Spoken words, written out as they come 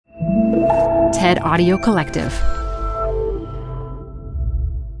TED Audio Collective.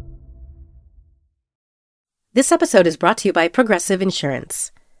 This episode is brought to you by Progressive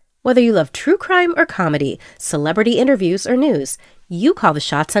Insurance. Whether you love true crime or comedy, celebrity interviews or news, you call the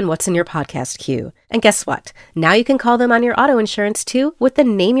shots on what's in your podcast queue. And guess what? Now you can call them on your auto insurance too with the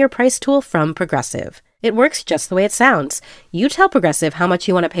Name Your Price tool from Progressive. It works just the way it sounds. You tell Progressive how much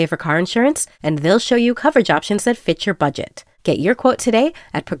you want to pay for car insurance, and they'll show you coverage options that fit your budget. Get your quote today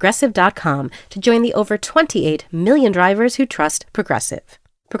at Progressive.com to join the over 28 million drivers who trust Progressive.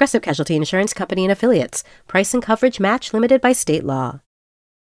 Progressive Casualty Insurance Company and Affiliates. Price and coverage match limited by state law.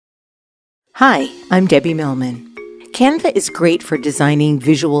 Hi, I'm Debbie Millman. Canva is great for designing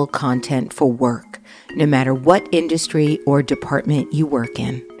visual content for work, no matter what industry or department you work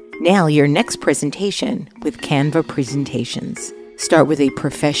in. Nail your next presentation with Canva Presentations. Start with a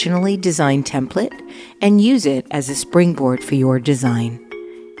professionally designed template and use it as a springboard for your design.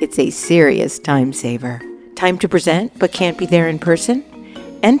 It's a serious time saver. Time to present but can't be there in person?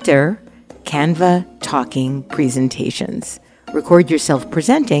 Enter Canva Talking Presentations. Record yourself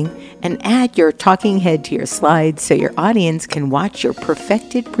presenting and add your talking head to your slides so your audience can watch your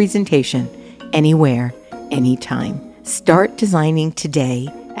perfected presentation anywhere, anytime. Start designing today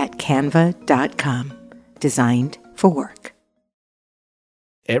at canva.com. Designed for work.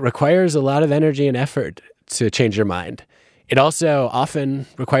 It requires a lot of energy and effort to change your mind. It also often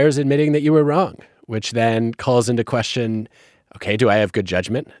requires admitting that you were wrong, which then calls into question, okay, do I have good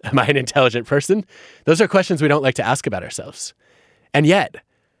judgment? Am I an intelligent person? Those are questions we don't like to ask about ourselves. And yet,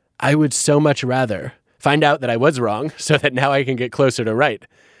 I would so much rather find out that I was wrong so that now I can get closer to right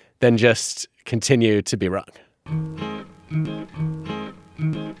than just continue to be wrong.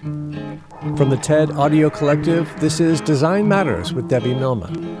 From the TED Audio Collective, this is Design Matters with Debbie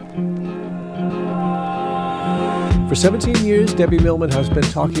Millman. For 17 years, Debbie Millman has been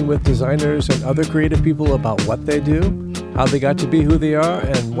talking with designers and other creative people about what they do, how they got to be who they are,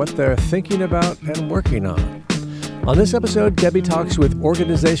 and what they're thinking about and working on. On this episode, Debbie talks with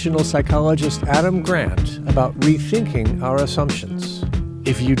organizational psychologist Adam Grant about rethinking our assumptions.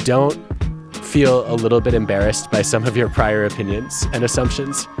 If you don't feel a little bit embarrassed by some of your prior opinions and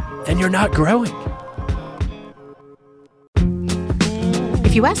assumptions, then you're not growing.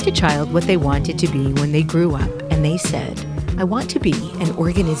 If you asked a child what they wanted to be when they grew up and they said, I want to be an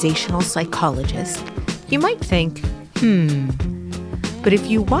organizational psychologist, you might think, But if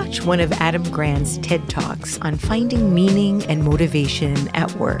you watch one of Adam Grant's TED Talks on finding meaning and motivation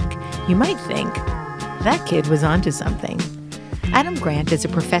at work, you might think, that kid was onto something. Adam Grant is a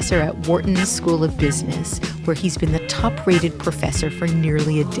professor at Wharton School of Business, where he's been the top-rated professor for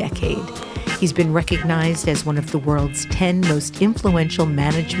nearly a decade. He's been recognized as one of the world's 10 most influential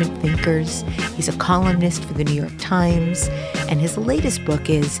management thinkers. He's a columnist for the New York Times, and his latest book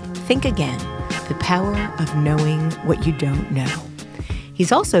is Think Again, The Power of Knowing What You Don't Know.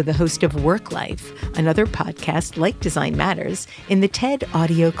 He's also the host of Work Life, another podcast like Design Matters, in the TED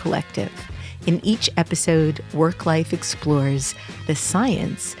Audio Collective. In each episode, Work Life explores the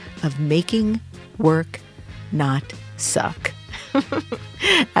science of making work not suck.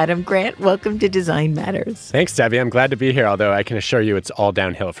 Adam Grant, welcome to Design Matters. Thanks, Debbie. I'm glad to be here, although I can assure you it's all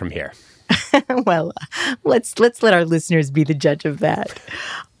downhill from here. Well, let's let our listeners be the judge of that.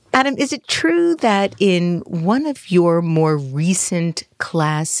 Adam, is it true that in one of your more recent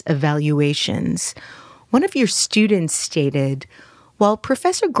class evaluations, one of your students stated, while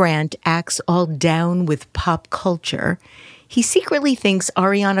Professor Grant acts all down with pop culture, he secretly thinks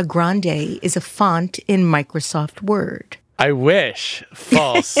Ariana Grande is a font in Microsoft Word? I wish.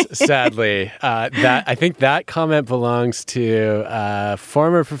 False, sadly. I think that comment belongs to a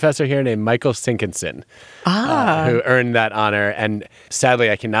former professor here named Michael Sinkinson, who earned that honor. And sadly,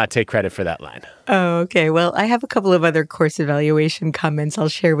 I cannot take credit for that line. Oh, okay. Well, I have a couple of other course evaluation comments I'll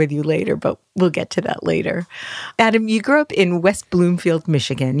share with you later, but we'll get to that later. Adam, you grew up in West Bloomfield,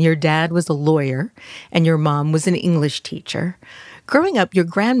 Michigan. Your dad was a lawyer, and your mom was an English teacher. Growing up, your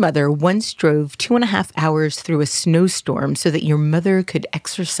grandmother once drove 2.5 hours through a snowstorm so that your mother could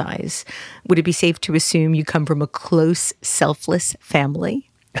exercise. Would it be safe to assume you come from a close, selfless family?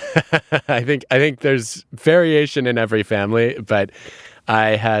 I think there's variation in every family, but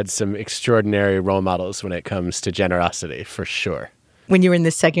I had some extraordinary role models when it comes to generosity, for sure. When you were in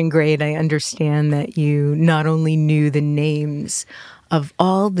the second grade, I understand that you not only knew the names of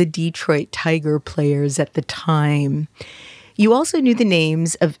all the Detroit Tiger players at the time, you also knew the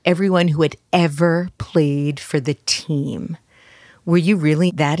names of everyone who had ever played for the team. Were you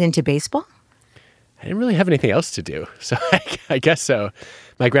really that into baseball? I didn't really have anything else to do, so I guess so.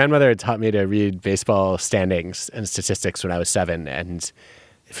 My grandmother had taught me to read baseball standings and statistics when I was 7, and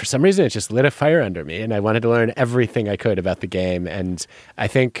for some reason, it just lit a fire under me, and I wanted to learn everything I could about the game. And I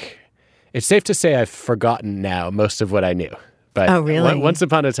think it's safe to say I've forgotten now most of what I knew. But oh, really? Once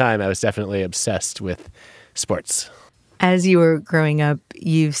upon a time, I was definitely obsessed with sports. As you were growing up,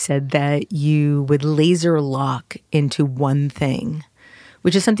 you've said that you would laser lock into one thing,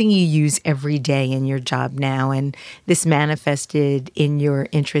 which is something you use every day in your job now. And this manifested in your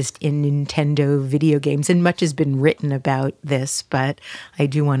interest in Nintendo video games. And much has been written about this, but I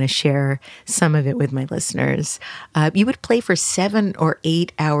do want to share some of it with my listeners. You would play for 7 or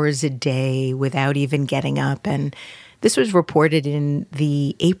 8 hours a day without even getting up. And this was reported in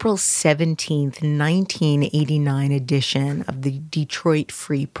the April 17th, 1989 edition of the Detroit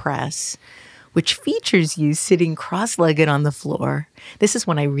Free Press, which features you sitting cross-legged on the floor. This is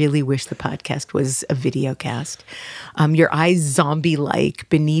when I really wish the podcast was a video cast. Your eyes zombie-like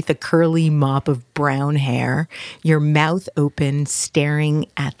beneath a curly mop of brown hair, your mouth open, staring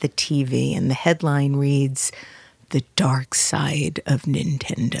at the TV, and the headline reads, "The Dark Side of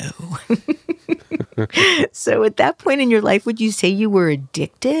Nintendo." So at that point in your life, would you say you were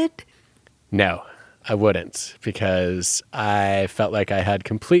addicted? No, I wouldn't, because I felt like I had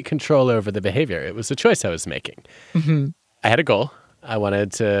complete control over the behavior. It was a choice I was making. Mm-hmm. I had a goal. I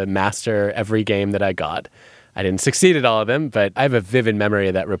wanted to master every game that I got. I didn't succeed at all of them, but I have a vivid memory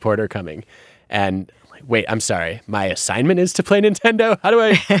of that reporter coming. And wait, I'm sorry, my assignment is to play Nintendo? How do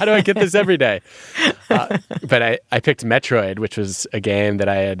I get this every day? But I picked Metroid, which was a game that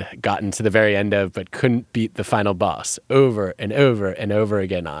I had gotten to the very end of, but couldn't beat the final boss over and over and over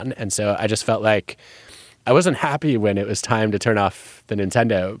again on. And so I just felt like I wasn't happy when it was time to turn off the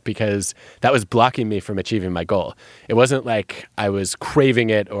Nintendo, because that was blocking me from achieving my goal. It wasn't like I was craving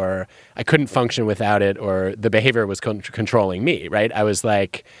it or I couldn't function without it or the behavior was controlling me, right? I was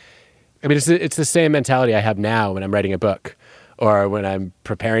like, I mean, it's the same mentality I have now when I'm writing a book or when I'm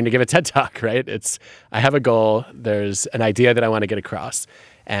preparing to give a TED Talk, right? I have a goal. There's an idea that I want to get across.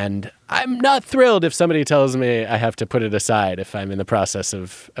 And I'm not thrilled if somebody tells me I have to put it aside if I'm in the process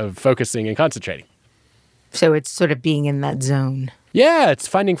of focusing and concentrating. So it's sort of being in that zone. Yeah, it's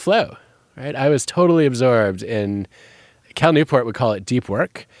finding flow, right? I was totally absorbed in, Cal Newport would call it deep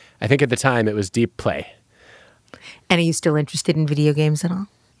work. I think at the time it was deep play. And are you still interested in video games at all?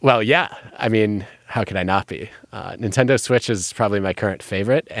 Well, yeah. I mean, how could I not be? Nintendo Switch is probably my current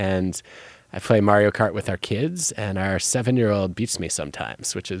favorite, and I play Mario Kart with our kids, and our 7-year-old beats me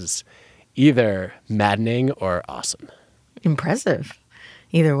sometimes, which is either maddening or awesome. Impressive.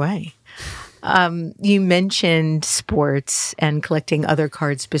 Either way. You mentioned sports and collecting other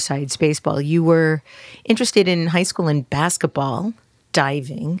cards besides baseball. You were interested in high school in basketball,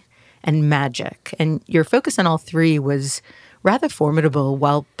 diving, and magic, and your focus on all three was rather formidable.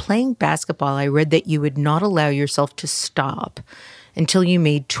 While playing basketball, I read that you would not allow yourself to stop until you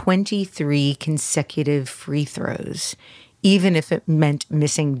made 23 consecutive free throws, even if it meant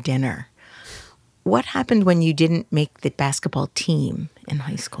missing dinner. What happened when you didn't make the basketball team in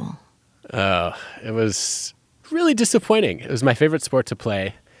high school? Oh, it was really disappointing. It was my favorite sport to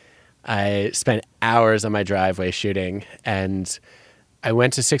play. I spent hours on my driveway shooting, and I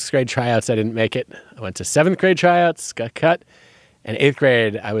went to 6th grade tryouts. I didn't make it. I went to 7th grade tryouts, got cut. And 8th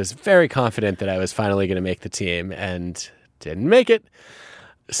grade, I was very confident that I was finally going to make the team and didn't make it.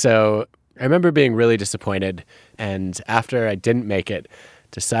 So I remember being really disappointed. And after I didn't make it,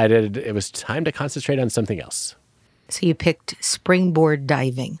 decided it was time to concentrate on something else. So you picked springboard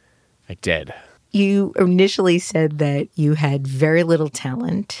diving. I did. You initially said that you had very little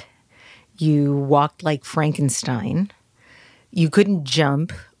talent. You walked like Frankenstein. You couldn't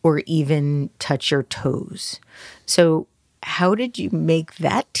jump or even touch your toes. So how did you make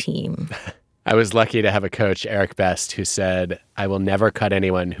that team? I was lucky to have a coach, Eric Best, who said, "I will never cut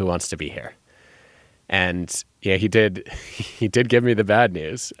anyone who wants to be here." And yeah, he did give me the bad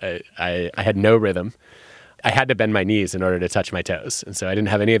news. I had no rhythm. I had to bend my knees in order to touch my toes. And so I didn't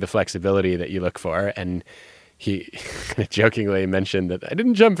have any of the flexibility that you look for. And he jokingly mentioned that I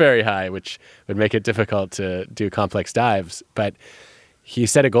didn't jump very high, which would make it difficult to do complex dives. But he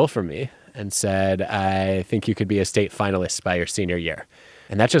set a goal for me and said, "I think you could be a state finalist by your senior year."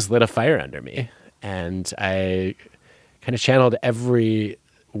 And that just lit a fire under me. And I kind of channeled every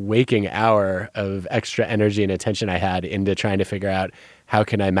waking hour of extra energy and attention I had into trying to figure out, how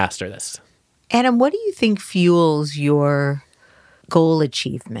can I master this? Adam, what do you think fuels your goal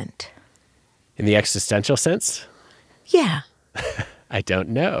achievement? In the existential sense? Yeah. I don't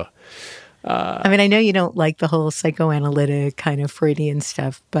know. I mean, I know you don't like the whole psychoanalytic kind of Freudian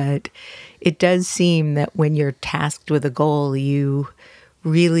stuff, but it does seem that when you're tasked with a goal, you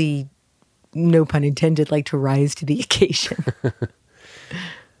really, no pun intended, like to rise to the occasion.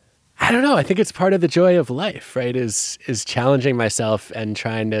 I don't know. I think it's part of the joy of life, right? Is challenging myself and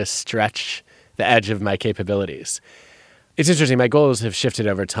trying to stretch the edge of my capabilities. It's interesting. My goals have shifted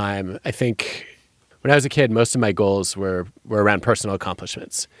over time. I think when I was a kid, most of my goals were around personal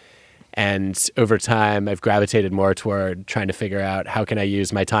accomplishments. And over time, I've gravitated more toward trying to figure out how can I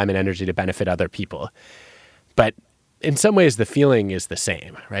use my time and energy to benefit other people. But in some ways, the feeling is the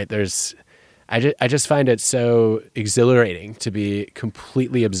same, right? I just find it so exhilarating to be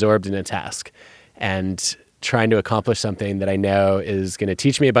completely absorbed in a task and trying to accomplish something that I know is going to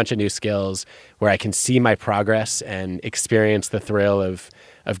teach me a bunch of new skills, where I can see my progress and experience the thrill of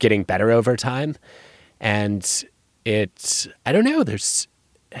getting better over time. And I don't know, there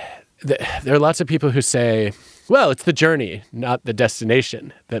are lots of people who say, well, it's the journey, not the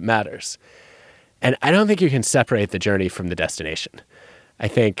destination, that matters. And I don't think you can separate the journey from the destination. I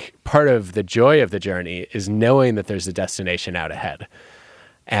think part of the joy of the journey is knowing that there's a destination out ahead.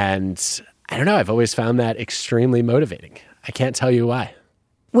 And I don't know, I've always found that extremely motivating. I can't tell you why.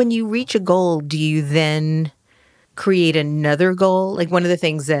 When you reach a goal, do you then create another goal? Like, one of the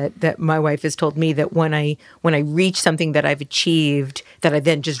things that my wife has told me, that when I reach something that I've achieved, that I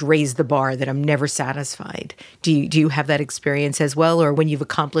then just raise the bar, that I'm never satisfied. Do you have that experience as well? Or when you've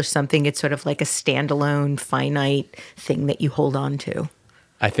accomplished something, it's sort of like a standalone, finite thing that you hold on to?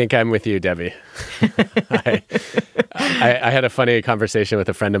 I think I'm with you, Debbie. I had a funny conversation with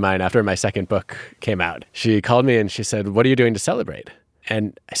a friend of mine after my second book came out. She called me and she said, "What are you doing to celebrate?"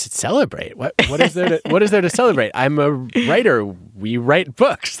 And I said, "Celebrate? What is there to celebrate? I'm a writer. We write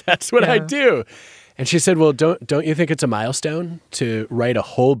books. That's what I do." And she said, "Well, don't you think it's a milestone to write a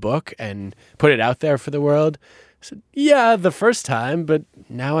whole book and put it out there for the world?" I said, "Yeah, the first time, but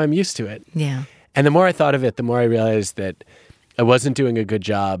now I'm used to it." Yeah. And the more I thought of it, the more I realized that I wasn't doing a good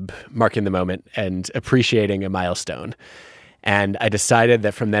job marking the moment and appreciating a milestone. And I decided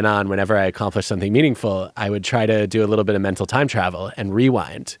that from then on, whenever I accomplished something meaningful, I would try to do a little bit of mental time travel and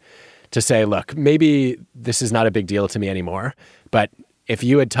rewind to say, look, maybe this is not a big deal to me anymore, but if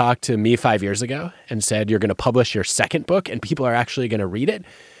you had talked to me 5 years ago and said you're going to publish your second book and people are actually going to read it,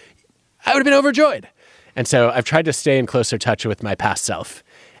 I would have been overjoyed. And so I've tried to stay in closer touch with my past self,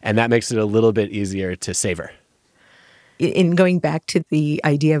 and that makes it a little bit easier to savor. In going back to the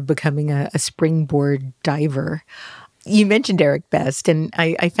idea of becoming a springboard diver, you mentioned Eric Best, and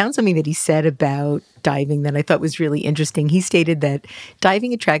I found something that he said about diving that I thought was really interesting. He stated that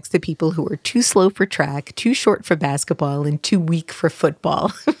diving attracts the people who are too slow for track, too short for basketball, and too weak for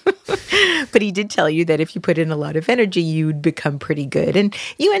football. But he did tell you that if you put in a lot of energy, you'd become pretty good. And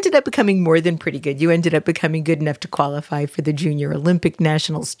you ended up becoming more than pretty good. You ended up becoming good enough to qualify for the Junior Olympic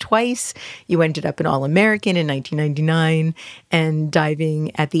Nationals twice. You ended up an All-American in 1999 and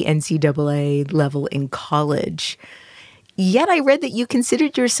diving at the NCAA level in college. Yet I read that you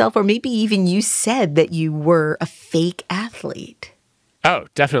considered yourself, or maybe even you said that you were a fake athlete. Oh,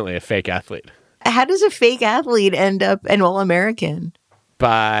 definitely a fake athlete. How does a fake athlete end up an All-American?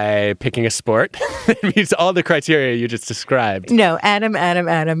 By picking a sport that meets all the criteria you just described. No, Adam,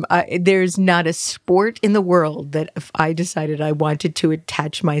 there's not a sport in the world that if I decided I wanted to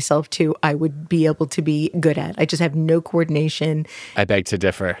attach myself to, I would be able to be good at. I just have no coordination. I beg to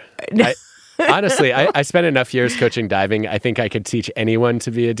differ. Honestly, I spent enough years coaching diving. I think I could teach anyone to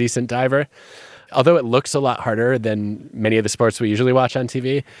be a decent diver. Although it looks a lot harder than many of the sports we usually watch on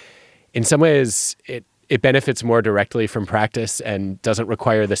TV, in some ways it benefits more directly from practice and doesn't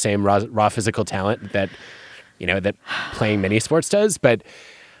require the same raw physical talent that playing many sports does. But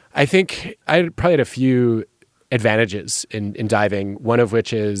I think I probably had a few advantages in diving, one of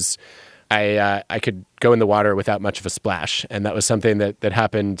which is I could go in the water without much of a splash. And that was something that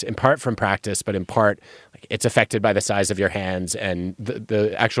happened in part from practice, but in part it's affected by the size of your hands and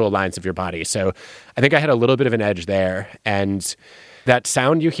the actual lines of your body. So I think I had a little bit of an edge there. And that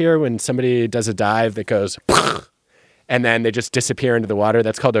sound you hear when somebody does a dive that goes, and then they just disappear into the water,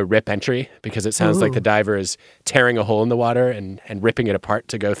 that's called a rip entry, because it sounds like the diver is tearing a hole in the water and ripping it apart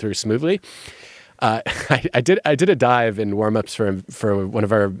to go through smoothly. I did a dive in warm-ups for one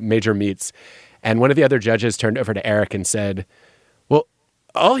of our major meets, and one of the other judges turned over to Eric and said, "Well,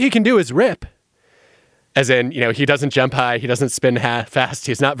 all he can do is rip." As in, he doesn't jump high, he doesn't spin fast,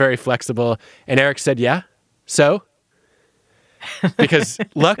 he's not very flexible. And Eric said, "Yeah, so?" Because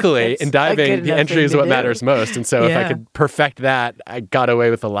luckily in diving, the entry is what matters most. And so if I could perfect that, I got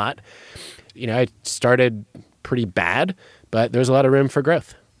away with a lot. I started pretty bad, but there was a lot of room for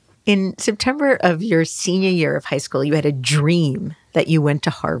growth. In September of your senior year of high school, you had a dream that you went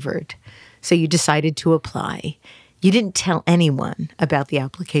to Harvard. So you decided to apply. You didn't tell anyone about the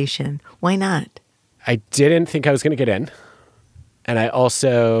application. Why not? I didn't think I was going to get in. And I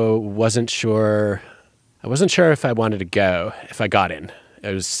also wasn't sure if I wanted to go if I got in.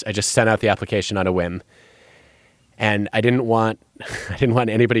 I just sent out the application on a whim. And I didn't want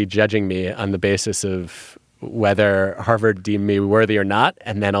anybody judging me on the basis of whether Harvard deemed me worthy or not,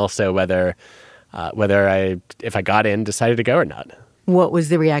 and then also whether I, if I got in, decided to go or not. What was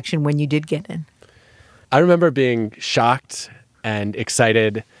the reaction when you did get in? I remember being shocked and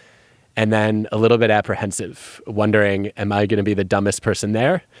excited, and then a little bit apprehensive, wondering, am I going to be the dumbest person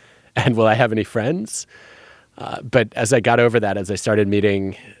there? And will I have any friends? But as I got over that, as I started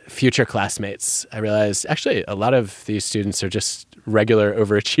meeting future classmates, I realized actually a lot of these students are just regular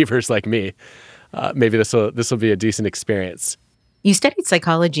overachievers like me. Maybe this will be a decent experience. You studied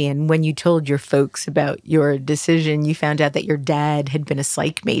psychology, and when you told your folks about your decision, you found out that your dad had been a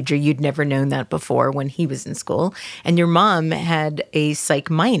psych major. You'd never known that before when he was in school. And your mom had a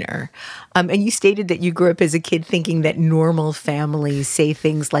psych minor. And you stated that you grew up as a kid thinking that normal families say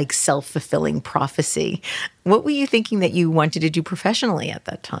things like self-fulfilling prophecy. What were you thinking that you wanted to do professionally at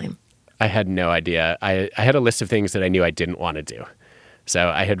that time? I had no idea. I had a list of things that I knew I didn't want to do. So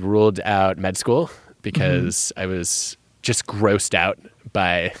I had ruled out med school because I was just grossed out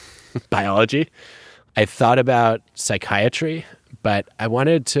by biology. I thought about psychiatry, but I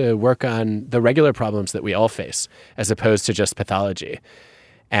wanted to work on the regular problems that we all face as opposed to just pathology.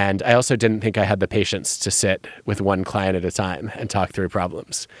 And I also didn't think I had the patience to sit with one client at a time and talk through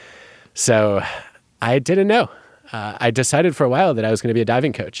problems. So I didn't know. I decided for a while that I was going to be a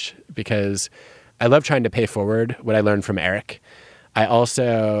diving coach because I love trying to pay forward what I learned from Eric. I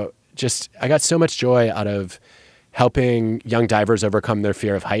also I got so much joy out of helping young divers overcome their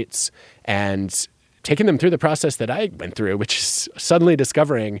fear of heights and taking them through the process that I went through, which is suddenly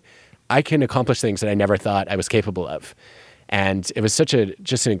discovering I can accomplish things that I never thought I was capable of. And it was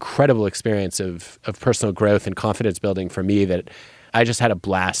just an incredible experience of personal growth and confidence building for me that I just had a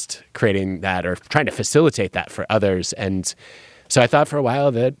blast creating that or trying to facilitate that for others. And so I thought for a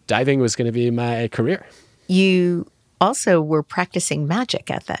while that diving was going to be my career. You also were practicing magic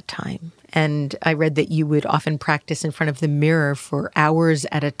at that time. And I read that you would often practice in front of the mirror for hours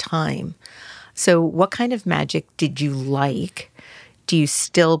at a time. So what kind of magic did you like? Do you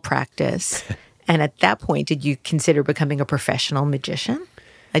still practice? And at that point, did you consider becoming a professional magician?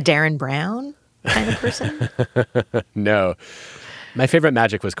 A Darren Brown kind of person? No. My favorite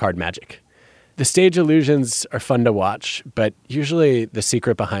magic was card magic. The stage illusions are fun to watch, but usually the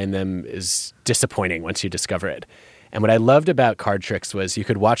secret behind them is disappointing once you discover it. And what I loved about card tricks was you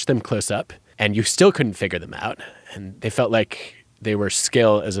could watch them close up and you still couldn't figure them out. And they felt like they were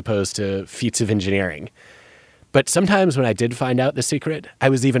skill as opposed to feats of engineering. But sometimes when I did find out the secret, I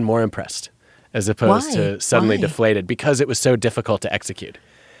was even more impressed as opposed to suddenly deflated because it was so difficult to execute.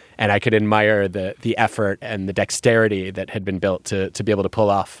 And I could admire the effort and the dexterity that had been built to be able to pull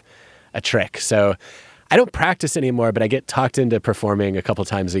off a trick. So I don't practice anymore, but I get talked into performing a couple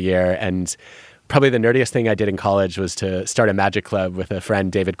times a year. And probably the nerdiest thing I did in college was to start a magic club with a friend,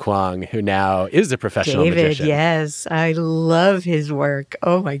 David Kwong, who now is a professional magician. Yes. I love his work.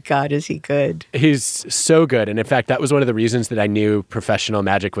 Oh my God, is he good? He's so good. And in fact, that was one of the reasons that I knew professional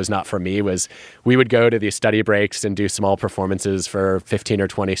magic was not for me was we would go to these study breaks and do small performances for 15 or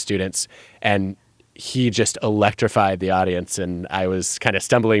 20 students. And he just electrified the audience. And I was kind of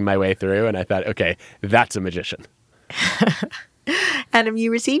stumbling my way through. And I thought, okay, that's a magician. Adam,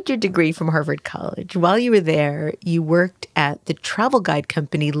 you received your degree from Harvard College. While you were there, you worked at the travel guide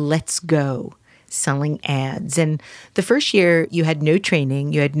company Let's Go, selling ads. And the first year, you had no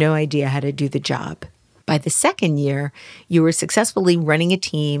training. You had no idea how to do the job. By the second year, you were successfully running a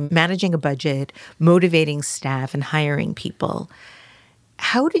team, managing a budget, motivating staff, and hiring people.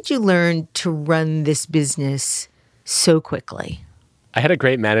 How did you learn to run this business so quickly? I had a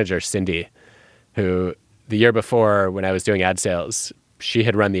great manager, Cindy, who the year before when I was doing ad sales, she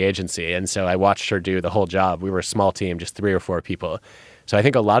had run the agency. And so I watched her do the whole job. We were a small team, just 3 or 4 people. So I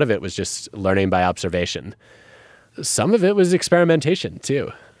think a lot of it was just learning by observation. Some of it was experimentation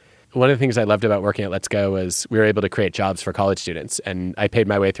too. One of the things I loved about working at Let's Go was we were able to create jobs for college students. And I paid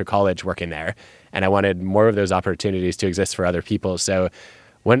my way through college working there. And I wanted more of those opportunities to exist for other people. So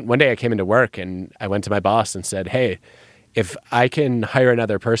one day I came into work and I went to my boss and said, hey, if I can hire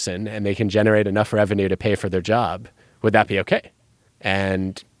another person and they can generate enough revenue to pay for their job, would that be okay?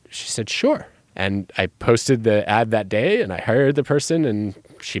 And she said, sure. And I posted the ad that day and I hired the person and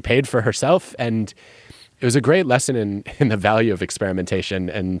she paid for herself. And it was a great lesson in the value of experimentation.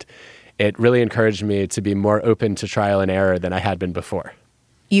 And it really encouraged me to be more open to trial and error than I had been before.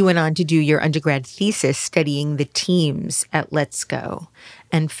 You went on to do your undergrad thesis studying the teams at Let's Go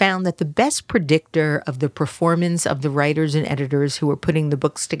and found that the best predictor of the performance of the writers and editors who were putting the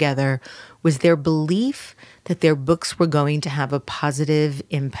books together was their belief that their books were going to have a positive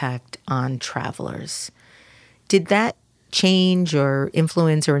impact on travelers. Did that change or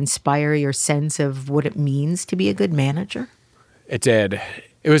influence or inspire your sense of what it means to be a good manager? It did.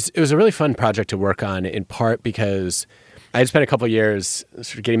 It was a really fun project to work on, in part because I had spent a couple of years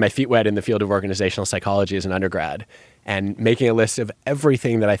sort of getting my feet wet in the field of organizational psychology as an undergrad and making a list of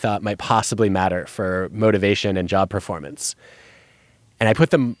everything that I thought might possibly matter for motivation and job performance. And I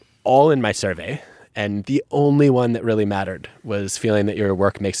put them all in my survey, and the only one that really mattered was feeling that your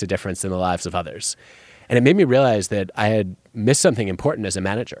work makes a difference in the lives of others. And it made me realize that I had missed something important as a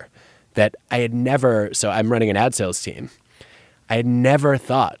manager, that I had never, so I'm running an ad sales team, I had never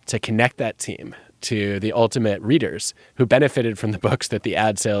thought to connect that team to the ultimate readers who benefited from the books that the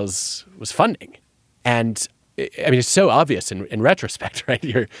ad sales was funding. And I mean, it's so obvious in retrospect,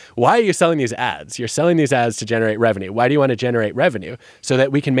 right? Why are you selling these ads? You're selling these ads to generate revenue. Why do you want to generate revenue? So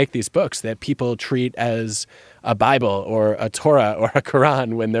that we can make these books that people treat as a Bible or a Torah or a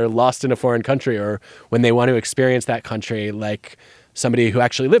Quran when they're lost in a foreign country or when they want to experience that country like somebody who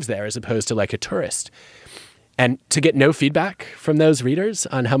actually lives there as opposed to like a tourist. And to get no feedback from those readers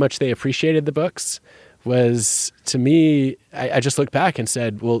on how much they appreciated the books was, to me, I just looked back and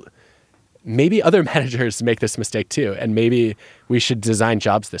said, well, maybe other managers make this mistake too, and maybe we should design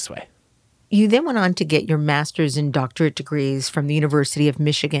jobs this way. You then went on to get your master's and doctorate degrees from the University of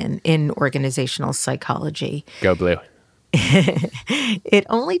Michigan in organizational psychology. Go Blue. It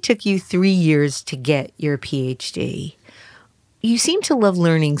only took you 3 years to get your PhD. You seem to love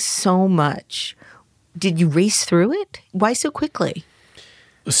learning so much. Did you race through it? Why so quickly?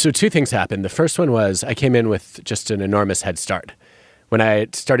 So 2 things happened. The first one was I came in with just an enormous head start. When I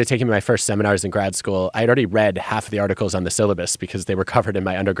started taking my first seminars in grad school, I had already read half of the articles on the syllabus because they were covered in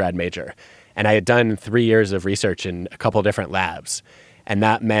my undergrad major. And I had done 3 years of research in a couple different labs. And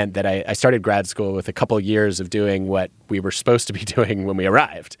that meant that I started grad school with a couple years of doing what we were supposed to be doing when we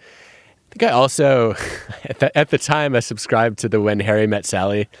arrived. I think I also, at the time, I subscribed to the When Harry Met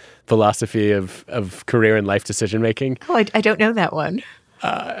Sally philosophy of career and life decision-making. Oh, I don't know that one.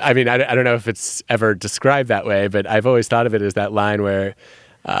 I mean, I don't know if it's ever described that way, but I've always thought of it as that line where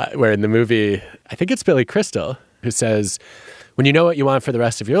in the movie, I think it's Billy Crystal, who says, when you know what you want for the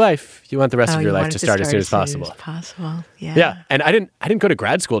rest of your life, you want the rest of your life to start as soon as possible. Yeah. Yeah, and I didn't go to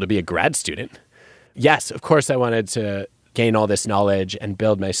grad school to be a grad student. Yes, of course I wanted to gain all this knowledge and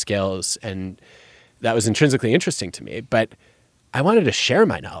build my skills, and that was intrinsically interesting to me, but I wanted to share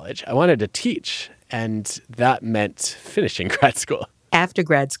my knowledge. I wanted to teach, and that meant finishing grad school. After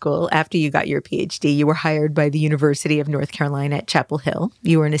grad school, after you got your PhD, you were hired by the University of North Carolina at Chapel Hill.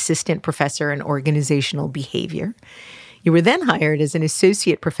 You were an assistant professor in organizational behavior. You were then hired as an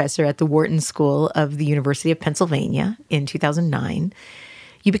associate professor at the Wharton School of the University of Pennsylvania in 2009.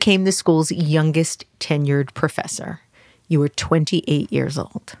 You became the school's youngest tenured professor. You were 28 years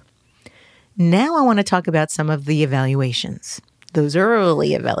old. Now I want to talk about some of the evaluations. Those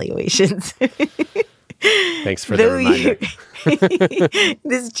early evaluations. Thanks for the reminder.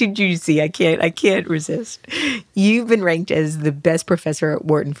 This is too juicy. I can't resist. You've been ranked as the best professor at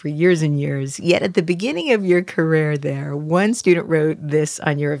Wharton for years and years. Yet at the beginning of your career there, one student wrote this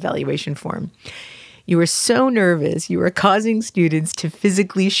on your evaluation form. You were so nervous, you were causing students to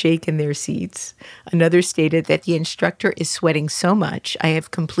physically shake in their seats. Another stated that the instructor is sweating so much, I have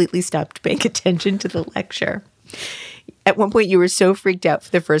completely stopped paying attention to the lecture. At one point, you were so freaked out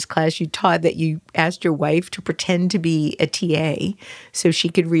for the first class you taught that you asked your wife to pretend to be a TA so she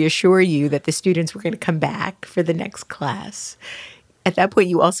could reassure you that the students were going to come back for the next class. At that point,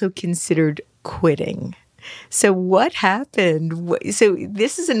 you also considered quitting. So what happened? So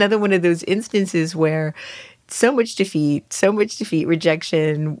this is another one of those instances where so much defeat,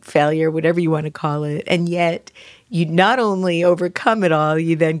 rejection, failure, whatever you want to call it, and yet you not only overcome it all,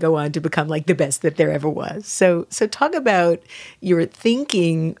 you then go on to become like the best that there ever was. So talk about your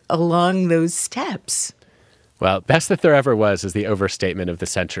thinking along those steps. Well, best that there ever was is the overstatement of the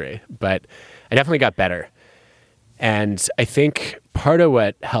century, but I definitely got better. And I think part of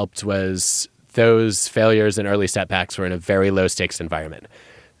what helped was those failures and early setbacks were in a very low stakes environment.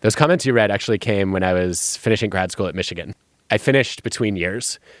 Those comments you read actually came when I was finishing grad school at Michigan. I finished between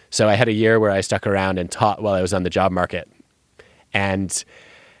years, so I had a year where I stuck around and taught while I was on the job market. And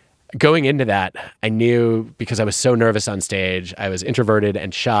going into that, I knew, because I was so nervous on stage, I was introverted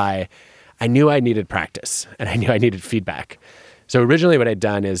and shy, I knew I needed practice and I knew I needed feedback. So originally what I'd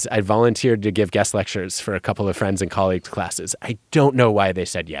done is I volunteered to give guest lectures for a couple of friends and colleagues' classes. I don't know why they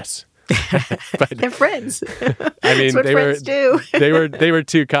said yes. But they're friends. I mean, That's what friends do. they were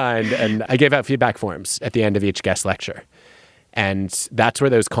too kind, and I gave out feedback forms at the end of each guest lecture. And that's where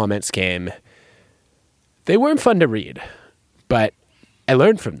those comments came. They weren't fun to read, but I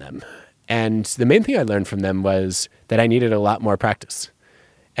learned from them. And the main thing I learned from them was that I needed a lot more practice,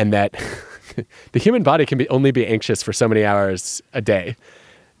 and that the human body can only be anxious for so many hours a day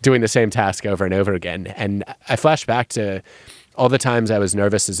doing the same task over and over again. And I flashed back to all the times I was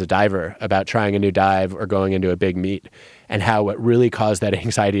nervous as a diver about trying a new dive or going into a big meet, and how what really caused that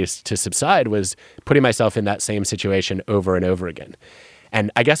anxiety to subside was putting myself in that same situation over and over again. And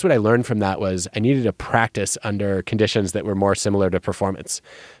I guess what I learned from that was I needed to practice under conditions that were more similar to performance.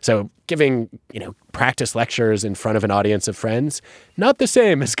 So giving, practice lectures in front of an audience of friends, not the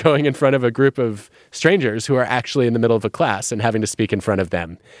same as going in front of a group of strangers who are actually in the middle of a class and having to speak in front of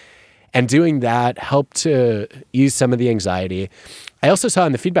them. And doing that helped to ease some of the anxiety. I also saw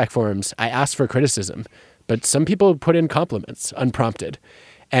in the feedback forums, I asked for criticism, but some people put in compliments unprompted.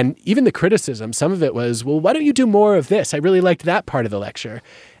 And even the criticism, some of it was, well, why don't you do more of this? I really liked that part of the lecture.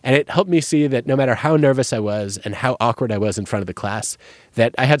 And it helped me see that no matter how nervous I was and how awkward I was in front of the class,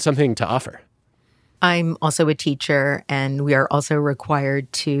 that I had something to offer. I'm also a teacher, and we are also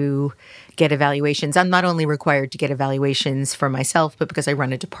required to get evaluations. I'm not only required to get evaluations for myself, but because I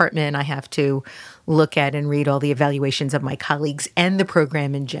run a department, I have to look at and read all the evaluations of my colleagues and the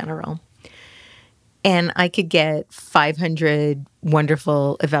program in general. And I could get 500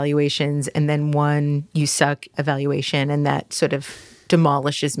 wonderful evaluations and then one you suck evaluation, and that sort of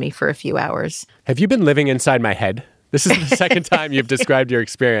demolishes me for a few hours. Have you been living inside my head? This is the second time you've described your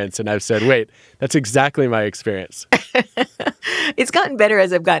experience, and I've said, wait, that's exactly my experience. It's gotten better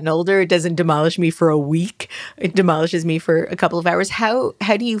as I've gotten older. It doesn't demolish me for a week. It demolishes me for a couple of hours. How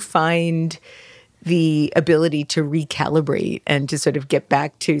do you find the ability to recalibrate and to sort of get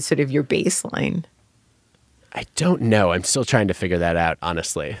back to sort of your baseline? I don't know. I'm still trying to figure that out,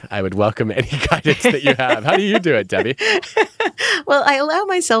 honestly. I would welcome any guidance that you have. How do you do it, Debbie? Well, I allow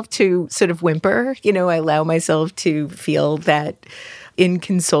myself to sort of whimper. I allow myself to feel that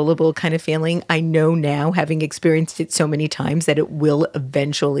inconsolable kind of feeling. I know now, having experienced it so many times, that it will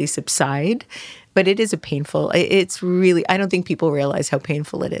eventually subside. But it is it's really, I don't think people realize how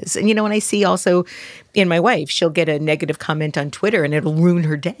painful it is. And, when I see also in my wife, she'll get a negative comment on Twitter and it'll ruin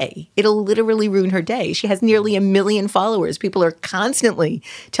her day. It'll literally ruin her day. She has nearly 1 million followers. People are constantly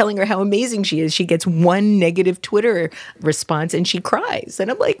telling her how amazing she is. She gets one negative Twitter response and she cries.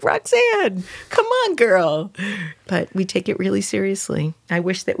 And I'm like, Roxanne, come on, girl. But we take it really seriously. I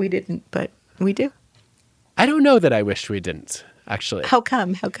wish that we didn't, but we do. I don't know that I wished we didn't. Actually. How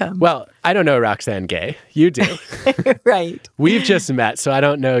come? Well, I don't know Roxanne Gay. You do. Right. We've just met, so I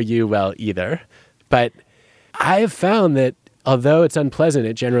don't know you well either. But I have found that although it's unpleasant,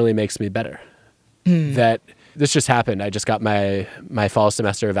 it generally makes me better. That this just happened. I just got my fall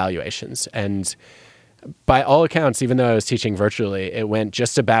semester evaluations. And by all accounts, even though I was teaching virtually, it went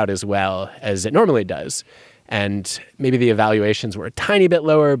just about as well as it normally does. And maybe the evaluations were a tiny bit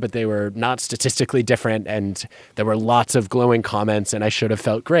lower, but they were not statistically different. And there were lots of glowing comments, and I should have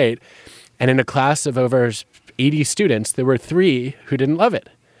felt great. And in a class of over 80 students, there were 3 who didn't love it.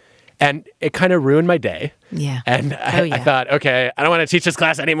 And it kind of ruined my day. Yeah. And I thought, okay, I don't want to teach this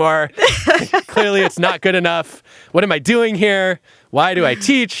class anymore. Clearly, it's not good enough. What am I doing here? Why do I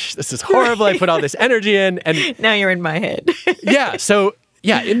teach? This is horrible. I put all this energy in. And now you're in my head. So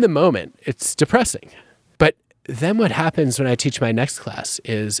in the moment, it's depressing. Then what happens when I teach my next class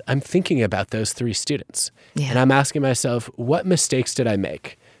is I'm thinking about those 3 students. Yeah. And I'm asking myself, what mistakes did I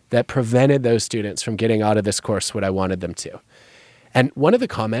make that prevented those students from getting out of this course what I wanted them to? And one of the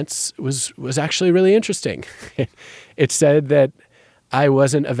comments was actually really interesting. It said that I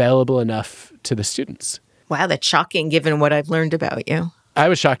wasn't available enough to the students. Wow, that's shocking given what I've learned about you. I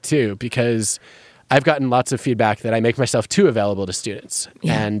was shocked too, because I've gotten lots of feedback that I make myself too available to students,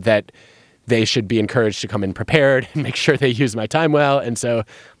 and that they should be encouraged to come in prepared and make sure they use my time well. And so I'm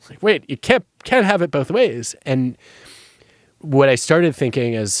like, wait, you can't have it both ways. And what I started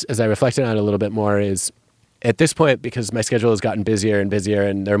thinking as I reflected on it a little bit more is, at this point, because my schedule has gotten busier and busier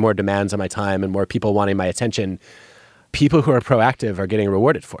and there are more demands on my time and more people wanting my attention, people who are proactive are getting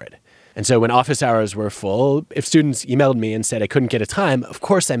rewarded for it. And so when office hours were full, if students emailed me and said I couldn't get a time, of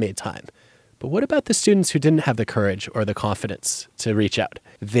course I made time. But what about the students who didn't have the courage or the confidence to reach out?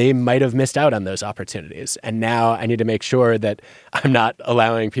 They might have missed out on those opportunities. And now I need to make sure that I'm not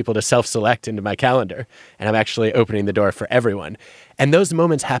allowing people to self-select into my calendar, and I'm actually opening the door for everyone. And those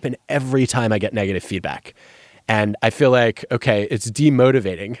moments happen every time I get negative feedback. And I feel like, okay, it's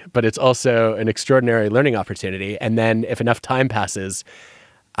demotivating, but it's also an extraordinary learning opportunity. And then if enough time passes,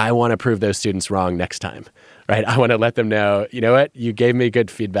 I want to prove those students wrong next time, right? I want to let them know, you know what, you gave me good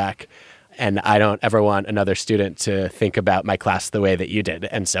feedback, and I don't ever want another student to think about my class the way that you did.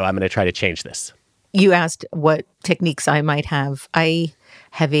 And so I'm going to try to change this. You asked what techniques I might have. I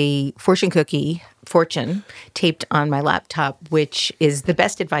have a fortune cookie, Fortune, taped on my laptop, which is the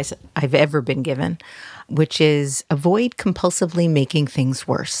best advice I've ever been given, which is avoid compulsively making things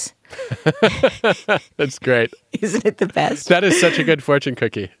worse. That's great. Isn't it the best? That is such a good fortune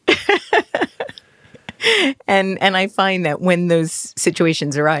cookie. And I find that when those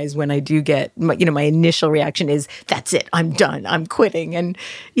situations arise, when I do get, my initial reaction is, that's it, I'm done, I'm quitting. And,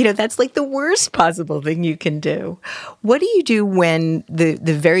 that's like the worst possible thing you can do. What do you do when the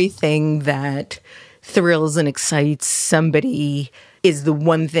very thing that thrills and excites somebody is the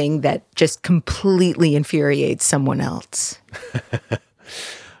one thing that just completely infuriates someone else?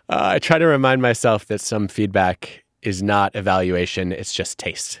 I try to remind myself that some feedback is not evaluation, it's just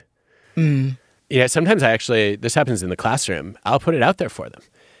taste. Sometimes this happens in the classroom. I'll put it out there for them.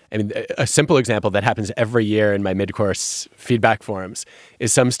 I mean, a simple example that happens every year in my mid-course feedback forums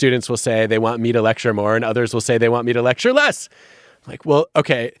is some students will say they want me to lecture more and others will say they want me to lecture less. I'm like, well,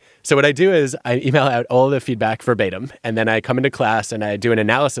 okay. So what I do is I email out all the feedback verbatim, and then I come into class and I do an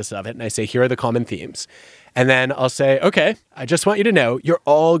analysis of it, and I say, here are the common themes. And then I'll say, okay, I just want you to know you're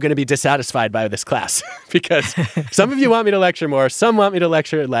all going to be dissatisfied by this class because some of you want me to lecture more, some want me to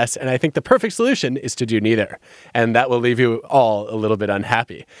lecture less, and I think the perfect solution is to do neither. And that will leave you all a little bit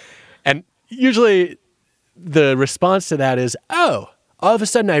unhappy. And usually the response to that is, oh, all of a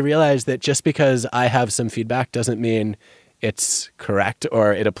sudden I realize that just because I have some feedback doesn't mean it's correct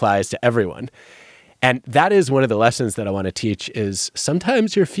or it applies to everyone. And that is one of the lessons that I want to teach is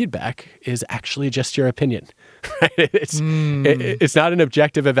sometimes your feedback is actually just your opinion. Right? It's not an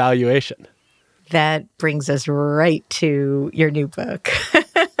objective evaluation. That brings us right to your new book.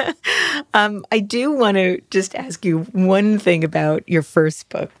 I do want to just ask you one thing about your first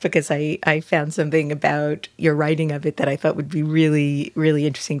book, because I found something about your writing of it that I thought would be really, really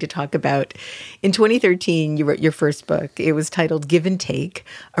interesting to talk about. In 2013, you wrote your first book. It was titled Give and Take,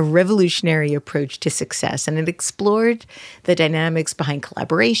 A Revolutionary Approach to Success. And it explored the dynamics behind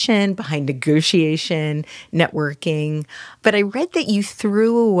collaboration, behind negotiation, networking. But I read that you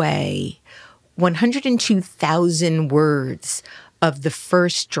threw away 102,000 words of the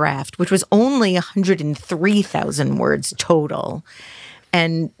first draft, which was only 103,000 words total.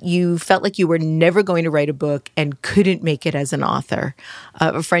 And you felt like you were never going to write a book and couldn't make it as an author.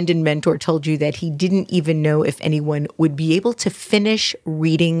 A friend and mentor told you that he didn't even know if anyone would be able to finish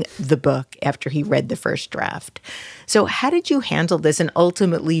reading the book after he read the first draft. So how did you handle this and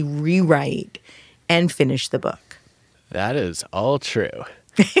ultimately rewrite and finish the book? That is all true.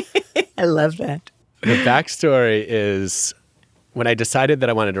 I love that. The backstory is when I decided that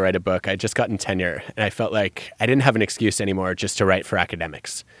I wanted to write a book, I'd just gotten tenure, and I felt like I didn't have an excuse anymore just to write for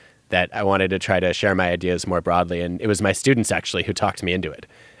academics, that I wanted to try to share my ideas more broadly. And it was my students actually who talked me into it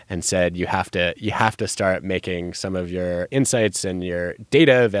and said, you have to start making some of your insights and your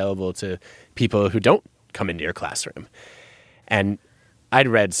data available to people who don't come into your classroom. And I'd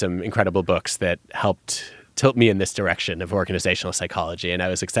read some incredible books that helped tilt me in this direction of organizational psychology. And I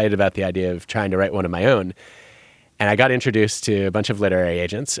was excited about the idea of trying to write one of my own. And I got introduced to a bunch of literary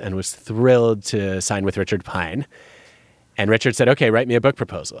agents and was thrilled to sign with Richard Pine. And Richard said, okay, write me a book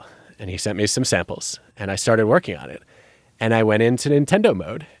proposal. And he sent me some samples and I started working on it. And I went into Nintendo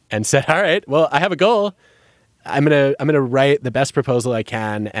mode and said, all right, well, I have a goal. I'm going to write the best proposal I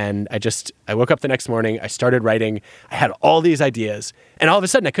can. And I woke up the next morning, I started writing. I had all these ideas and all of a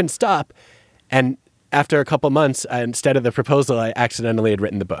sudden I couldn't stop. And after a couple months, instead of the proposal, I accidentally had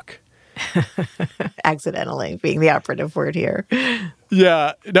written the book. Accidentally being the operative word here.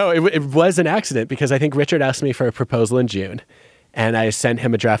 Yeah, no, it was an accident because I think Richard asked me for a proposal in June. And I sent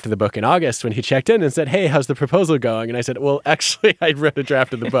him a draft of the book in August when he checked in and said, hey, how's the proposal going? And I said, well, actually, I wrote a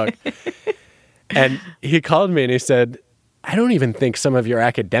draft of the book. And he called me and he said, I don't even think some of your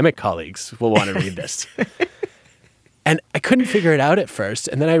academic colleagues will want to read this. And I couldn't figure it out at first.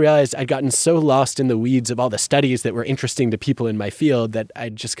 And then I realized I'd gotten so lost in the weeds of all the studies that were interesting to people in my field that I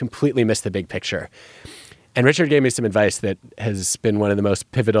just completely missed the big picture. And Richard gave me some advice that has been one of the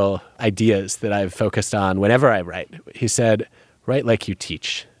most pivotal ideas that I've focused on whenever I write. He said, write like you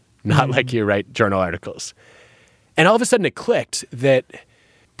teach, not like you write journal articles. And all of a sudden it clicked that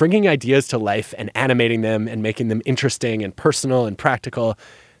bringing ideas to life and animating them and making them interesting and personal and practical,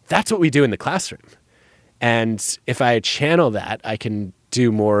 that's what we do in the classroom. And if I channel that, I can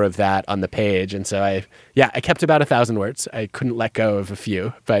do more of that on the page. And so I kept about 1,000 words. I couldn't let go of a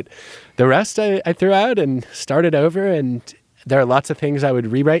few, but the rest I threw out and started over. And there are lots of things I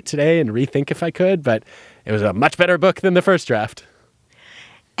would rewrite today and rethink if I could, but it was a much better book than the first draft.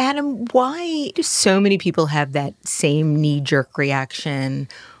 Adam, why do so many people have that same knee-jerk reaction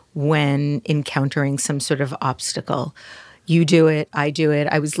when encountering some sort of obstacle? You do it, I do it.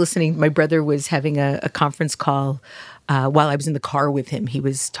 I was listening. My brother was having a conference call while I was in the car with him. He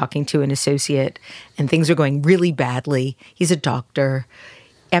was talking to an associate, and things are going really badly. He's a doctor.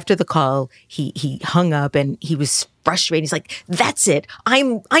 After the call, he hung up and he was frustrated. He's like, "That's it.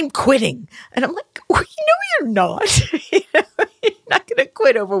 I'm quitting." And I'm like, well, "You're not. You're not going to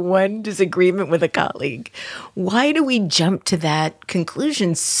quit over one disagreement with a colleague." Why do we jump to that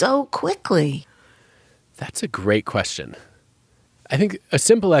conclusion so quickly? That's a great question. I think a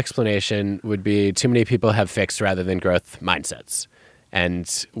simple explanation would be too many people have fixed rather than growth mindsets.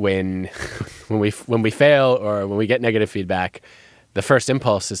 And when we fail or when we get negative feedback, the first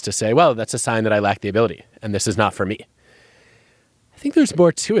impulse is to say, well, that's a sign that I lack the ability and this is not for me. I think there's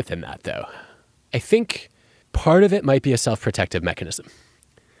more to it than that, though. I think part of it might be a self-protective mechanism.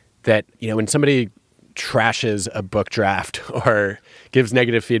 That, when somebody trashes a book draft or gives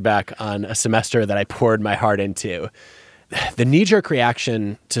negative feedback on a semester that I poured my heart into, the knee-jerk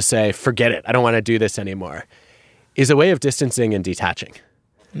reaction to say, forget it, I don't want to do this anymore, is a way of distancing and detaching.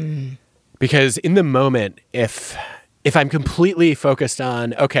 Because in the moment, if I'm completely focused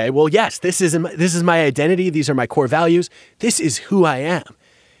on, okay, well, yes, this is my identity, these are my core values, this is who I am,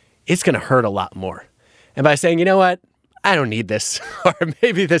 it's going to hurt a lot more. And by saying, you know what, I don't need this, or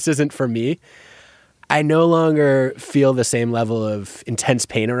maybe this isn't for me, I no longer feel the same level of intense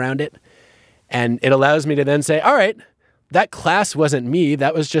pain around it. And it allows me to then say, all right, that class wasn't me,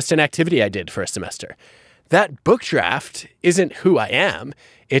 that was just an activity I did for a semester. That book draft isn't who I am.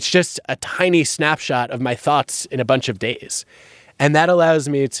 It's just a tiny snapshot of my thoughts in a bunch of days. And that allows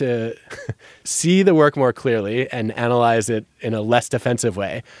me to see the work more clearly and analyze it in a less defensive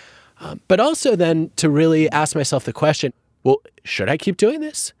way. But also then to really ask myself the question, well, should I keep doing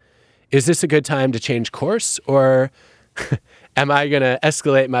this? Is this a good time to change course? Or am I going to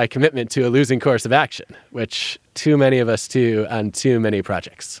escalate my commitment to a losing course of action, which too many of us do on too many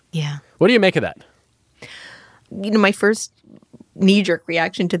projects? Yeah. What do you make of that? My first knee-jerk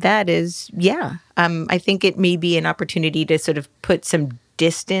reaction to that is, I think it may be an opportunity to sort of put some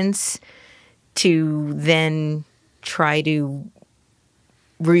distance to then try to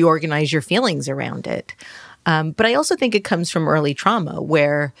reorganize your feelings around it. But I also think it comes from early trauma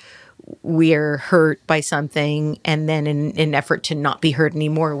where we're hurt by something and then in an effort to not be hurt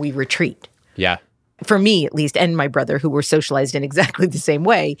anymore, we retreat. Yeah. For me, at least, and my brother, who were socialized in exactly the same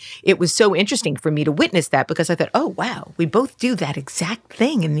way, it was so interesting for me to witness that because I thought, oh, wow, we both do that exact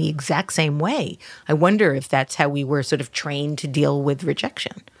thing in the exact same way. I wonder if that's how we were sort of trained to deal with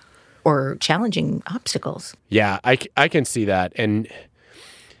rejection or challenging obstacles. Yeah, I can see that. And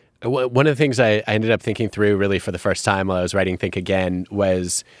one of the things I ended up thinking through really for the first time while I was writing Think Again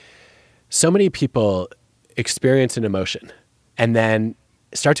was so many people experience an emotion and then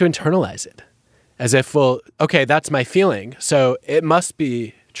start to internalize it. As if, well, okay, that's my feeling, so it must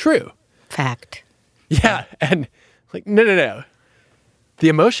be true. Fact. Yeah, and like, no. The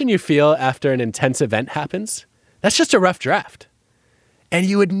emotion you feel after an intense event happens, that's just a rough draft. And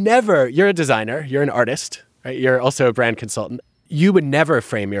you would never, you're a designer, you're an artist, right? You're also a brand consultant. You would never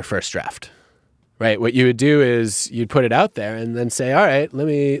frame your first draft, right? What you would do is you'd put it out there and then say, all right, let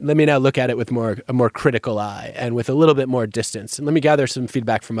me now look at it with a more critical eye and with a little bit more distance. And let me gather some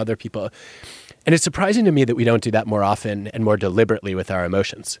feedback from other people. And it's surprising to me that we don't do that more often and more deliberately with our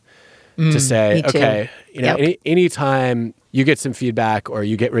emotions. To say, okay, any time you get some feedback or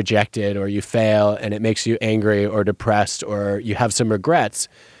you get rejected or you fail and it makes you angry or depressed or you have some regrets,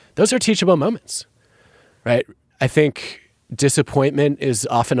 those are teachable moments, right? I think disappointment is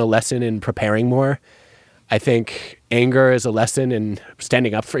often a lesson in preparing more. I think anger is a lesson in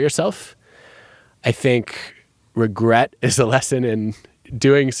standing up for yourself. I think regret is a lesson in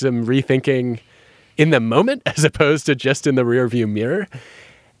doing some rethinking in the moment as opposed to just in the rearview mirror.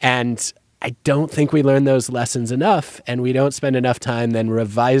 And I don't think we learn those lessons enough, and we don't spend enough time then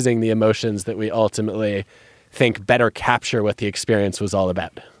revising the emotions that we ultimately think better capture what the experience was all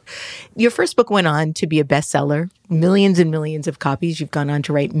about. Your first book went on to be a bestseller, millions and millions of copies. You've gone on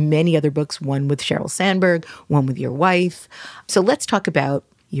to write many other books, one with Sheryl Sandberg, one with your wife. So let's talk about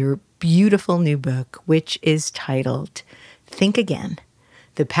your beautiful new book, which is titled Think Again,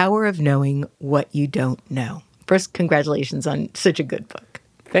 The Power of Knowing What You Don't Know. First, congratulations on such a good book.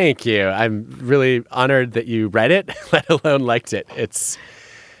 Thank you. I'm really honored that you read it, let alone liked it.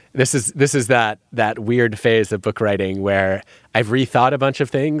 This is that weird phase of book writing where I've rethought a bunch of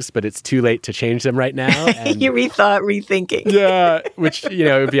things, but it's too late to change them right now. And You rethought, rethinking. yeah, which,